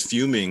kind of just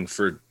fuming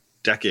for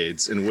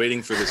decades and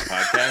waiting for this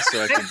podcast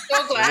so I could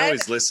know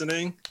he's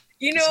listening.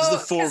 This is the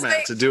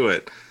format to do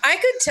it. I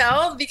could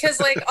tell because,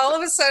 like, all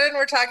of a sudden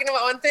we're talking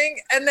about one thing,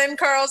 and then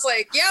Carl's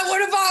like, "Yeah,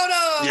 what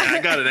about him?" Yeah,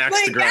 I got an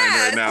axe to grind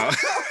right now.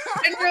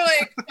 And we're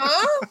like,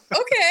 "Huh?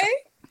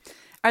 Okay."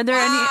 Are there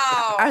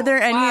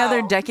any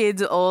other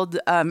decades old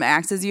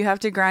axes you have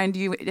to grind? Do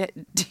you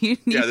need?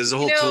 Yeah, there's a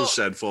whole tool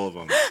shed full of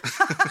them.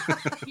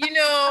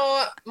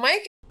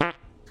 Mike.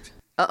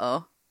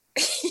 Uh-oh.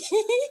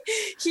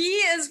 He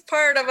is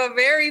part of a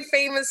very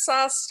famous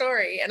sauce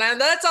story, and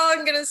that's all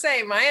I'm gonna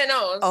say. Maya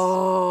knows.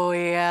 Oh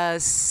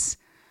yes,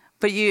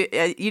 But you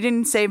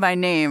didn't say my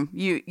name.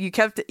 You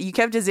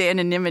kept his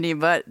anonymity,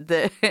 but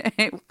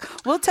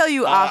we'll tell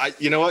you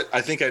off. You know what? I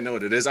think I know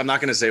what it is. I'm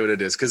not going to say what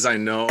it is because I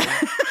know,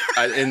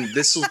 and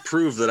this will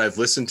prove that I've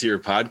listened to your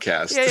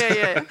podcast.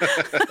 Yeah.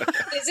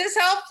 Does this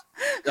help?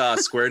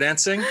 Square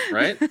dancing,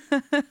 right?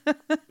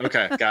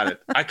 Okay, got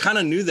it. I kind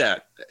of knew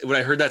that when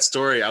I heard that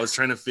story. I was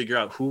trying to figure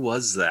out who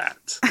was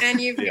that. And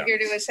you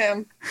figured it was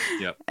him.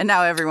 Yep. And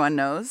now everyone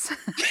knows.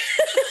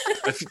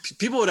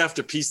 People would have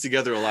to piece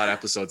together a lot of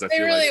episodes. I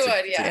feel really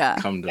like would, to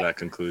come to that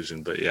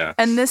conclusion. But yeah.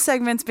 And this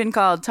segment's been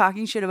called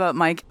 "Talking Shit About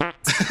Mike."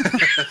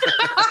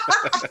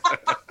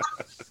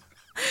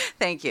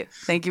 Thank you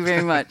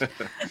very much.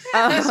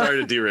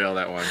 Sorry to derail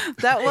that one.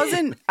 That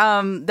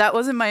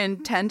wasn't my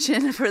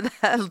intention for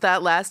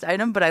that last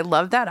item, but I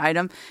love that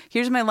item.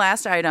 Here's my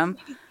last item.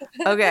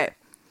 Okay,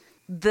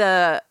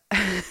 Sorry,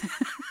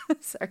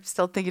 I'm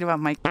still thinking about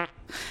Mike.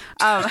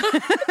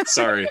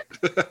 Sorry.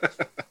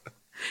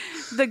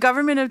 The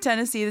government of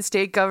Tennessee, the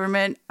state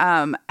government,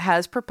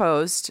 has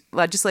proposed.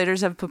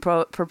 Legislators have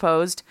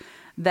proposed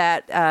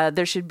that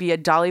there should be a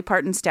Dolly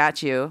Parton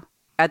statue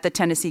at the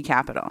Tennessee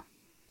Capitol.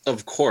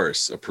 Of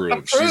course,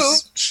 approved.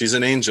 She's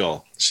an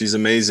angel. She's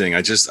amazing.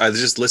 I just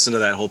listened to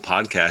that whole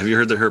podcast. Have you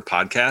heard her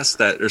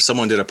podcast? Or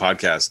someone did a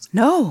podcast?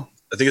 No.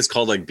 I think it's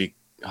called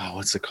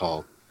what's it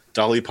called?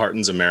 Dolly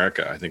Parton's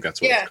America. I think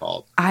that's what it's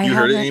called. You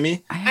heard it,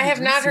 Amy? I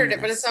have not heard it,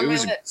 but it's on my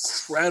list. It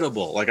was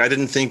incredible. Like I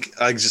didn't think.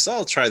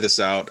 I'll try this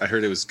out. I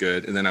heard it was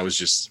good, and then I was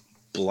just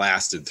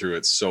blasted through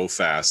it so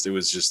fast. It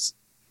was just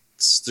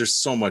there's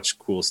so much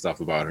cool stuff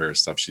about her,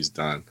 stuff she's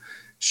done.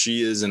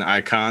 She is an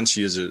icon.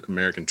 She is an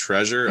American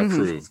treasure.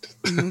 Approved.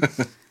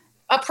 Mm-hmm.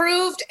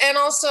 Approved. And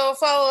also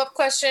follow-up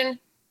question.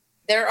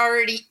 There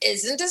already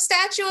isn't a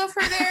statue of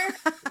her there?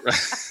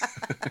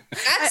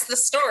 That's the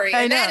story.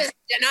 And that is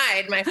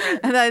denied, my friend.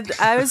 And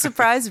I was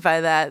surprised by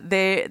that.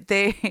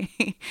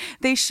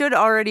 They should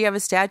already have a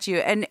statue.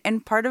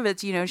 And part of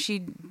it's, she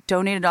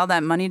donated all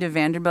that money to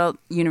Vanderbilt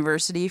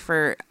University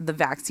for the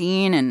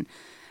vaccine. And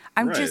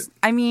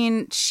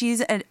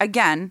she's,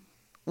 again,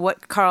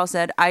 what Carl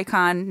said,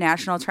 icon,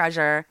 national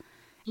treasure,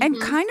 and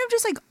kind of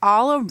just like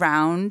all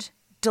around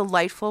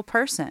delightful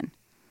person.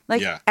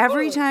 Like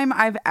every time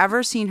I've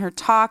ever seen her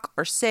talk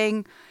or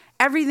sing,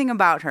 everything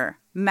about her,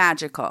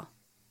 magical.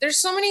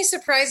 There's so many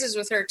surprises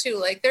with her too.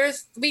 Like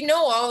we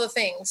know all the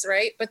things,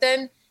 right? But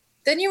then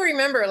you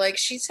remember, like,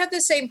 she's had the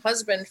same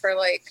husband for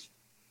like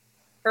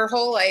her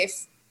whole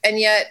life, and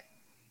yet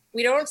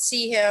we don't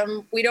see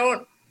him. We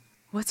don't.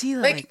 What's he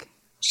like?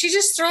 She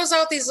just throws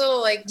out these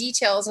little like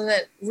details, and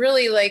that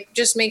really like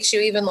just makes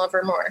you even love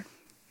her more.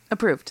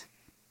 Approved.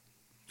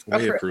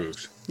 Way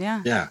approved.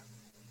 Yeah. Yeah.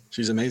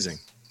 She's amazing.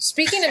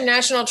 Speaking of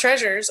national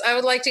treasures, I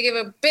would like to give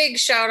a big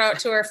shout out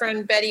to our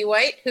friend Betty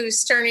White,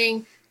 who's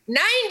turning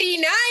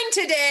 99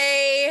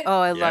 today. Oh,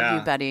 I love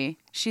you, Betty.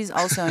 She's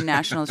also a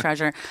national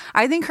treasure.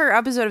 I think her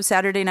episode of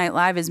Saturday Night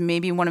Live is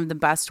maybe one of the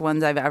best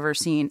ones I've ever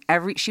seen.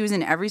 She was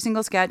in every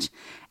single sketch,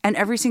 and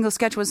every single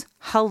sketch was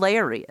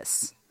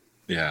hilarious.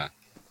 Yeah.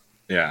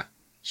 Yeah.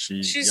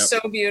 She's so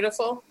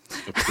beautiful.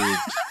 Approved.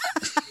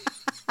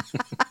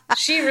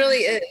 She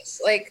really is.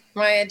 Like,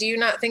 Maya, do you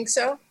not think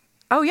so?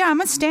 Oh, yeah,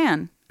 I'm a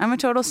stan. I'm a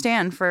total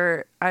stan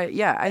for,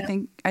 I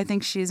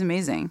think she's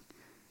amazing.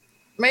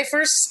 My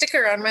first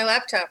sticker on my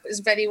laptop is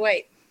Betty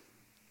White.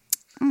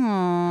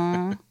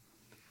 Aww.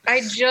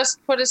 I just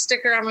put a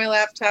sticker on my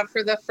laptop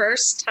for the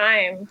first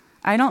time.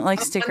 I don't like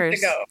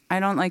stickers.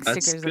 I don't like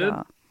stickers at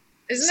all.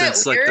 Isn't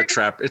that weird?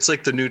 Like it's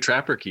like the new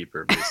Trapper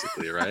Keeper,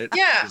 basically, right?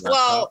 Yeah,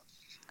 well,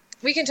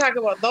 we can talk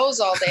about those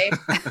all day.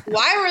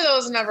 Why were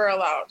those never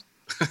allowed?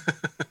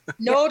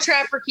 No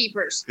Trapper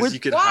Keepers. Because you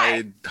could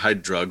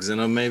hide drugs in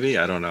them, maybe?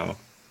 I don't know.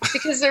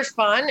 Because they're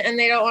fun and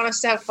they don't want us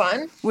to have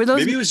fun?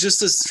 Maybe it was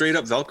just a straight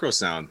up Velcro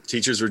sound.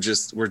 Teachers were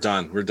we're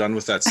done. We're done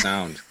with that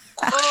sound.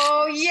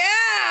 Oh,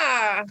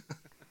 yeah.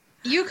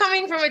 You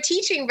coming from a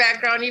teaching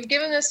background, you've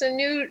given us a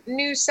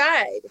new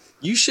side.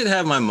 You should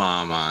have my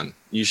mom on.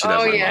 You should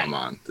have my mom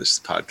on this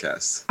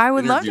podcast. I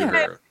would love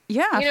to.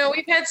 Yeah.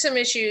 We've had some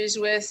issues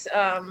with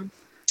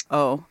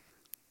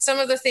some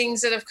of the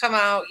things that have come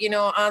out,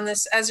 on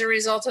this as a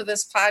result of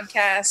this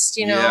podcast,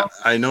 Yeah,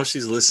 I know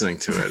she's listening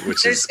to it,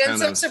 which there's been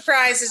some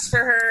surprises for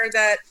her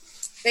that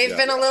they've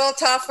been a little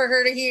tough for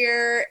her to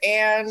hear.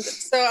 And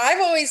so I've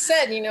always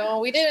said,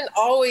 we didn't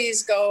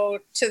always go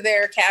to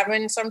their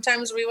cabin.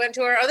 Sometimes we went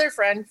to our other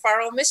friend,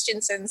 Farrell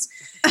Mischenson's.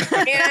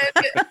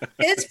 And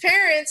his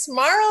parents,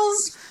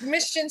 Marl's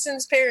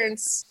Mischenson's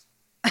parents,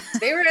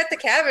 they were at the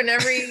cabin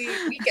every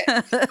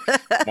weekend.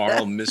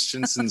 Marl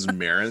Mischenson's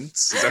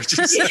parents? Is that what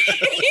you said?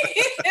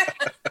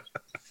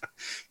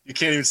 You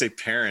can't even say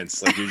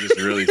parents. Like, you're just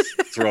really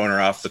throwing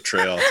her off the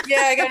trail.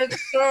 Yeah, I got to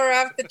throw her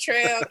off the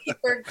trail.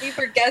 Keep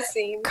her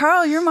guessing.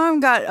 Carl, your mom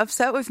got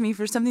upset with me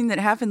for something that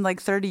happened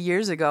like 30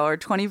 years ago or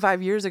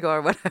 25 years ago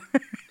or whatever.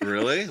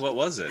 Really? What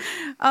was it?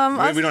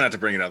 We don't have to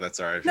bring it up.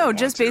 That's all right. No,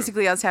 just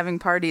basically us having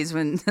parties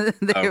when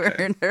they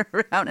were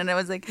around. And I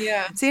was like,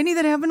 Sandy,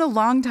 that happened a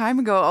long time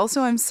ago.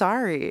 Also, I'm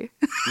sorry.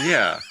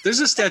 Yeah. There's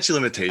a statute of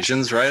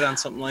limitations, right, on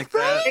something like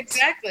that?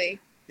 Exactly.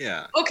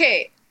 Yeah.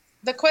 Okay.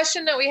 The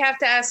question that we have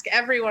to ask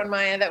everyone,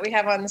 Maya, that we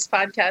have on this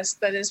podcast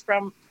that is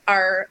from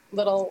our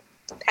little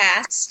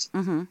past.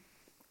 Mm-hmm.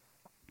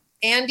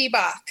 Andy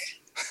Bach.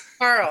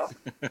 Carl,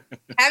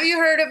 have you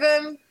heard of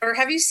him or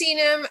have you seen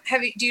him?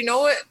 Do you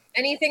know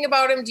anything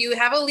about him? Do you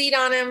have a lead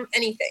on him?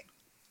 Anything?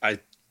 I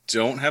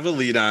don't have a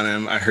lead on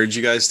him. I heard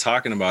you guys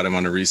talking about him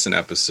on a recent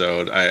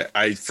episode. I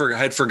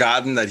had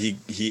forgotten that he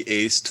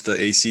aced the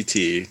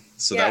ACT.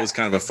 So that was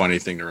kind of a funny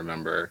thing to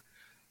remember.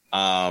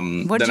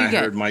 Then I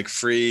heard Mike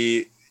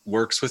Free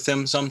works with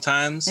him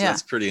sometimes. Yeah.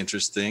 That's pretty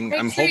interesting.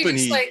 I'm hoping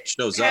he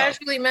shows up.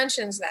 Casually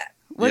mentions that.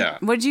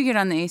 What did you get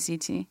on the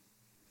ACT?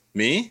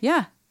 Me?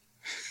 Yeah.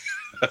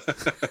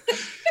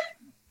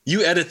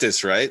 You edit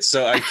this, right?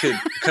 So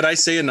could I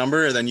say a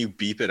number and then you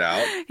beep it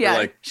out? Yeah. Or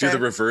like do the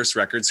reverse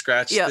record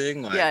scratch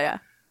thing? Like, yeah.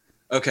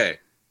 Okay.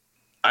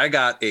 I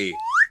got a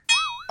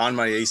on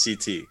my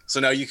ACT. So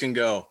now you can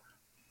go,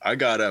 I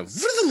got a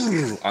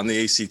on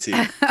the ACT.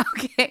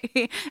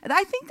 Okay.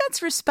 I think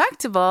that's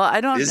respectable. I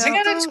don't know.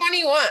 I got a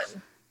 21.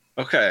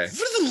 Okay.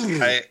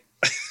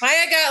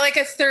 Maya got like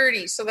a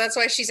 30, so that's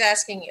why she's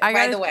asking you,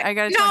 by the way. I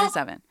got a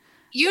 27.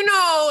 You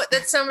know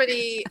that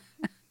somebody,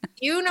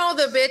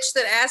 the bitch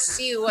that asks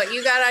you what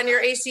you got on your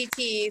ACT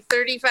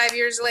 35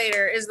 years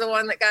later is the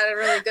one that got a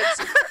really good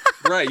score.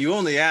 Right. You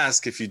only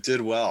ask if you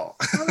did well.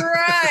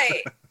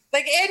 Right.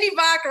 Like Andy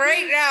Bach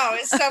right now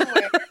is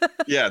somewhere.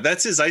 Yeah,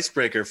 that's his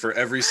icebreaker for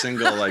every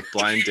single like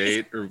blind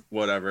date or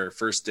whatever,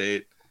 first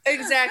date.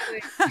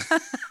 Exactly.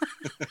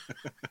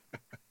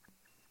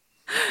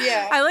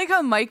 Yeah. I like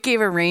how Mike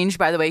gave a range,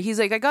 by the way. He's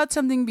like, I got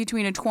something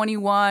between a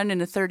 21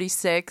 and a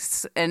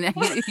 36. And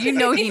he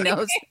knows.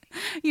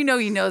 He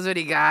knows what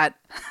he got.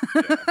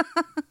 Yeah.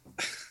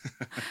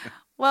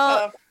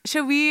 Well,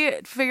 should we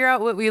figure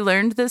out what we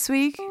learned this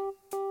week?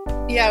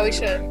 Yeah, we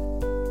should.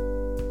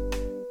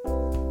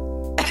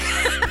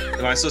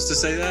 Am I supposed to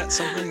say that?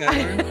 Something I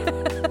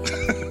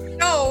learned?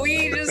 No,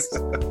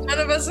 none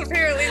of us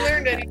apparently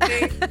learned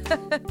anything.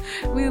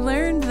 We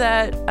learned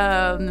that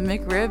the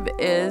McRib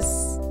is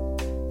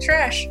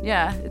trash.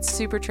 Yeah, it's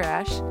super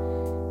trash.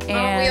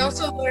 And we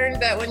also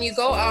learned that when you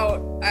go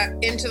out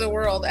into the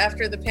world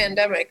after the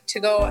pandemic to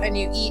go and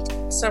you eat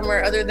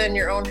somewhere other than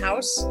your own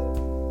house,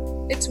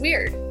 it's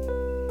weird.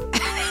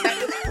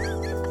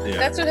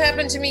 That's what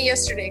happened to me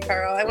yesterday,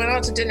 Carl. I went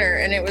out to dinner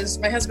and it was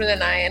my husband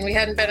and I, and we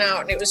hadn't been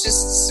out, and it was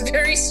just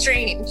very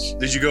strange.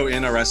 Did you go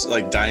in a restaurant,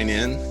 like dine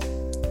in?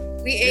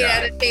 We ate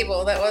at a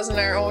table that wasn't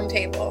our own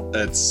table.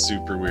 That's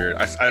super weird.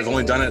 I've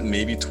only done it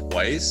maybe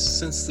twice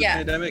since the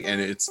pandemic,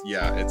 and it's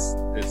even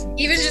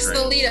just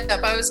strange. The lead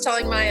up. I was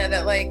telling Maya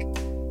that like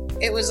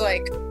it was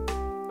like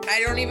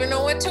I don't even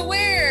know what to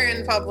wear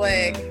in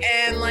public,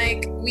 and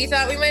like we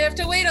thought we might have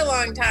to wait a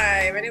long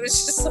time, and it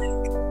was just like.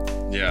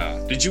 Yeah.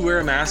 Did you wear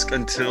a mask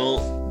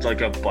until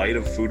like a bite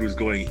of food was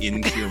going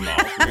into your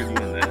mouth? You're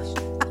doing this?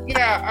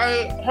 Yeah,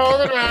 I held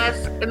a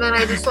mask and then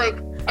I just I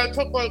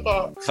took like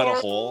a cut a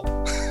hole.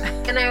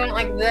 And I went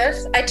like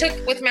this. I took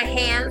with my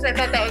hands. I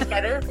thought that was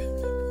better.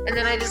 And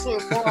then I just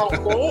went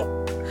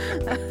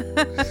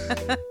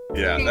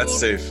Yeah, that's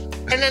safe.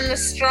 And then the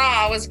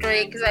straw was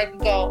great because I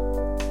could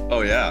go.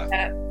 Oh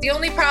yeah. The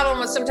only problem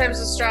was sometimes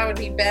the straw would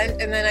be bent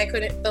and then I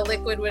couldn't. The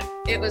liquid would.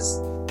 It was,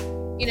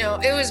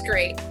 it was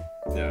great.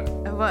 Yeah.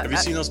 Have you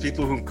seen those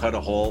people who cut a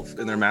hole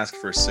in their mask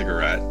for a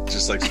cigarette?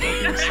 Just like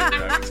smoking a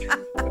cigarette.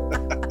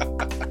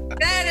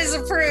 That is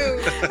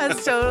approved.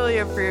 That's totally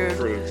approved.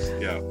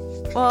 Approved, yeah.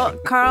 Well,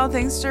 Carl,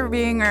 thanks for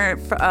being our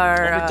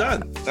we're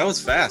done. That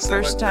was fast.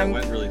 First time.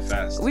 That went really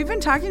fast. We've been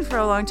talking for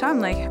a long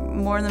time, like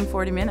more than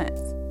 40 minutes.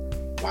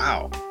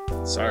 Wow.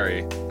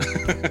 Sorry.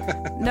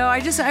 No,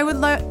 I would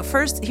like,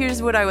 first,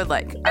 here's what I would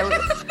like.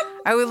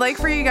 I would like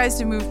for you guys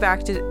to move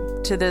back to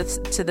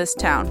this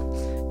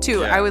town.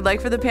 2, I would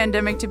like for the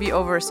pandemic to be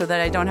over so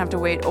that I don't have to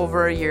wait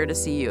over a year to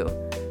see you.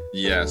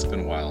 Yeah, it's been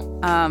a while.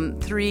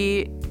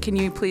 3, can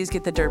you please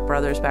get the Dirt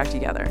Brothers back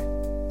together?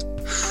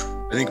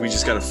 I think we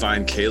just got to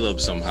find Caleb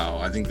somehow.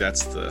 I think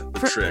that's the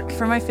trick.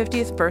 For my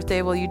 50th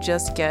birthday, will you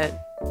just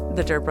get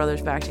the Dirt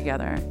Brothers back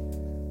together?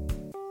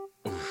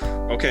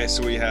 Okay,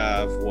 so we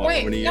have what? Wait,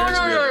 how many no,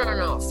 years?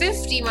 No.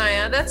 50,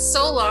 Maya. That's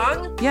so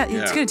long. Yeah,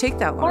 it's going to take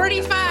that long.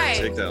 45.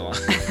 Take that long.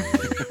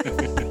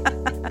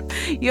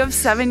 You have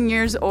 7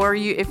 years, or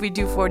if we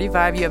do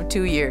 45, you have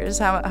 2 years.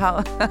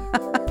 How?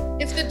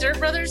 If the Dirt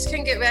Brothers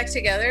can get back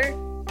together,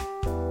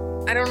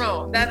 I don't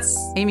know. That's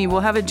Amy.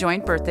 We'll have a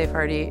joint birthday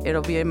party.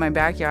 It'll be in my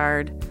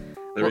backyard.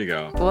 There we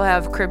go. We'll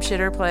have Crib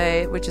Shitter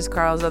play, which is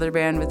Carl's other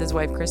band with his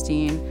wife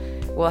Christine.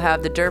 We'll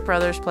have the Dirt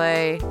Brothers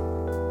play,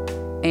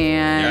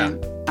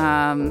 and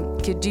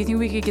do you think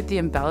we could get the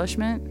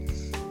embellishment?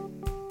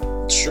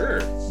 Sure.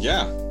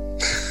 Yeah.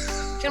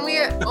 Can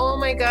we? Oh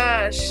my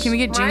gosh! Can we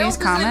get Jimmy's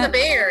comment? Miles is in the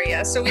Bay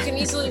Area, so we can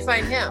easily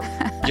find him.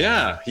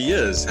 Yeah, he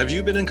is. Have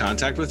you been in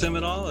contact with him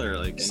at all, or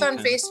like? Just on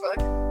Facebook.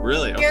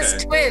 Really? Okay. He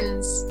has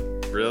twins.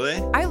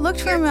 Really? I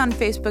looked for him on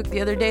Facebook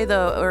the other day,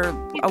 though, or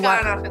He's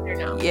gone off of there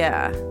now.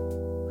 Yeah.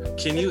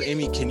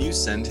 Amy, can you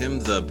send him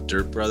the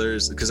Dirt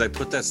Brothers? Because I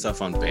put that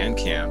stuff on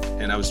Bandcamp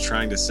and I was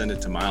trying to send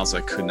it to Miles.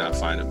 I could not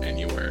find him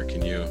anywhere.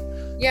 Can you?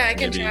 Yeah, I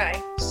can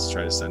try. Just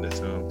try to send it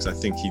to him because I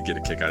think he'd get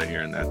a kick out of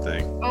hearing that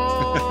thing.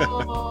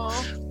 Oh.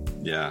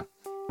 Yeah.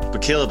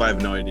 But Caleb, I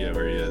have no idea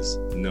where he is.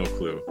 No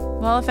clue.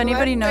 Well, if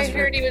anybody knows. I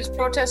heard he was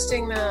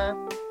protesting the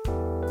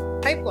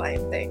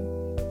pipeline thing.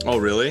 Oh,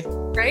 really?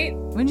 Right?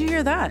 When did you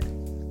hear that?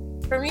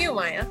 From you,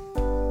 Maya.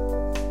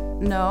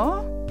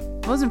 No,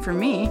 it wasn't for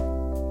me.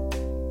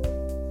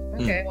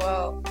 Okay,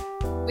 well,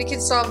 we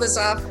can solve this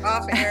off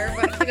air,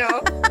 but you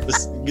know.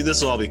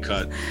 This will all be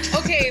cut.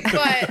 Okay,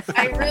 but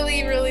I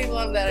really, really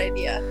love that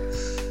idea.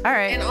 All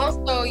right. And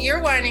also,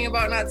 you're whining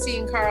about not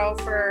seeing Carl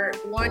for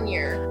 1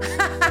 year.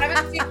 I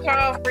haven't seen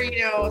Carl for,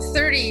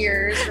 30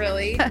 years,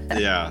 really.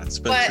 Yeah, it's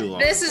been too long.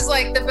 But this is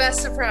like the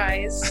best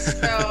surprise.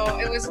 So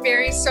it was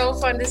so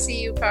fun to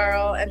see you,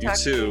 Carl. And you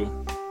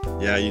too.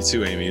 Yeah, you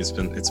too, Amy. It's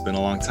been a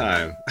long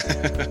time.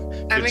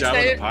 Good job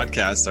on the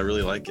podcast. I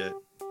really like it.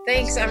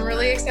 Thanks. I'm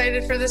really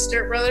excited for this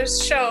Dirt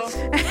Brothers show.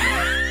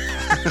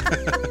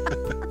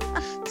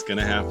 It's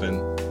gonna happen.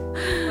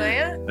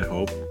 Maya? I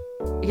hope.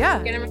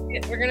 Yeah.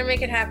 We're gonna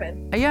make it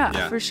happen.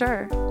 Yeah, for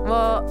sure.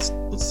 Well,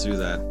 let's do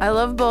that. I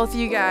love both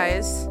you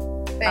guys.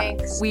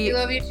 Thanks. We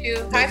love you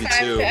too. High five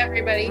to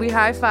everybody. We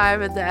high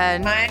five at the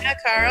end. Maya,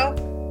 Carl.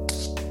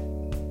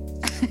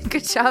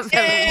 Good job,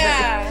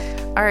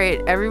 everybody. All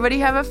right, everybody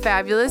have a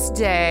fabulous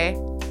day.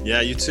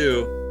 Yeah, you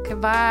too.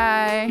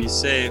 Goodbye. Be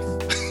safe.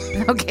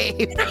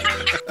 Okay.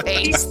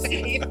 Thanks.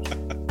 Be safe.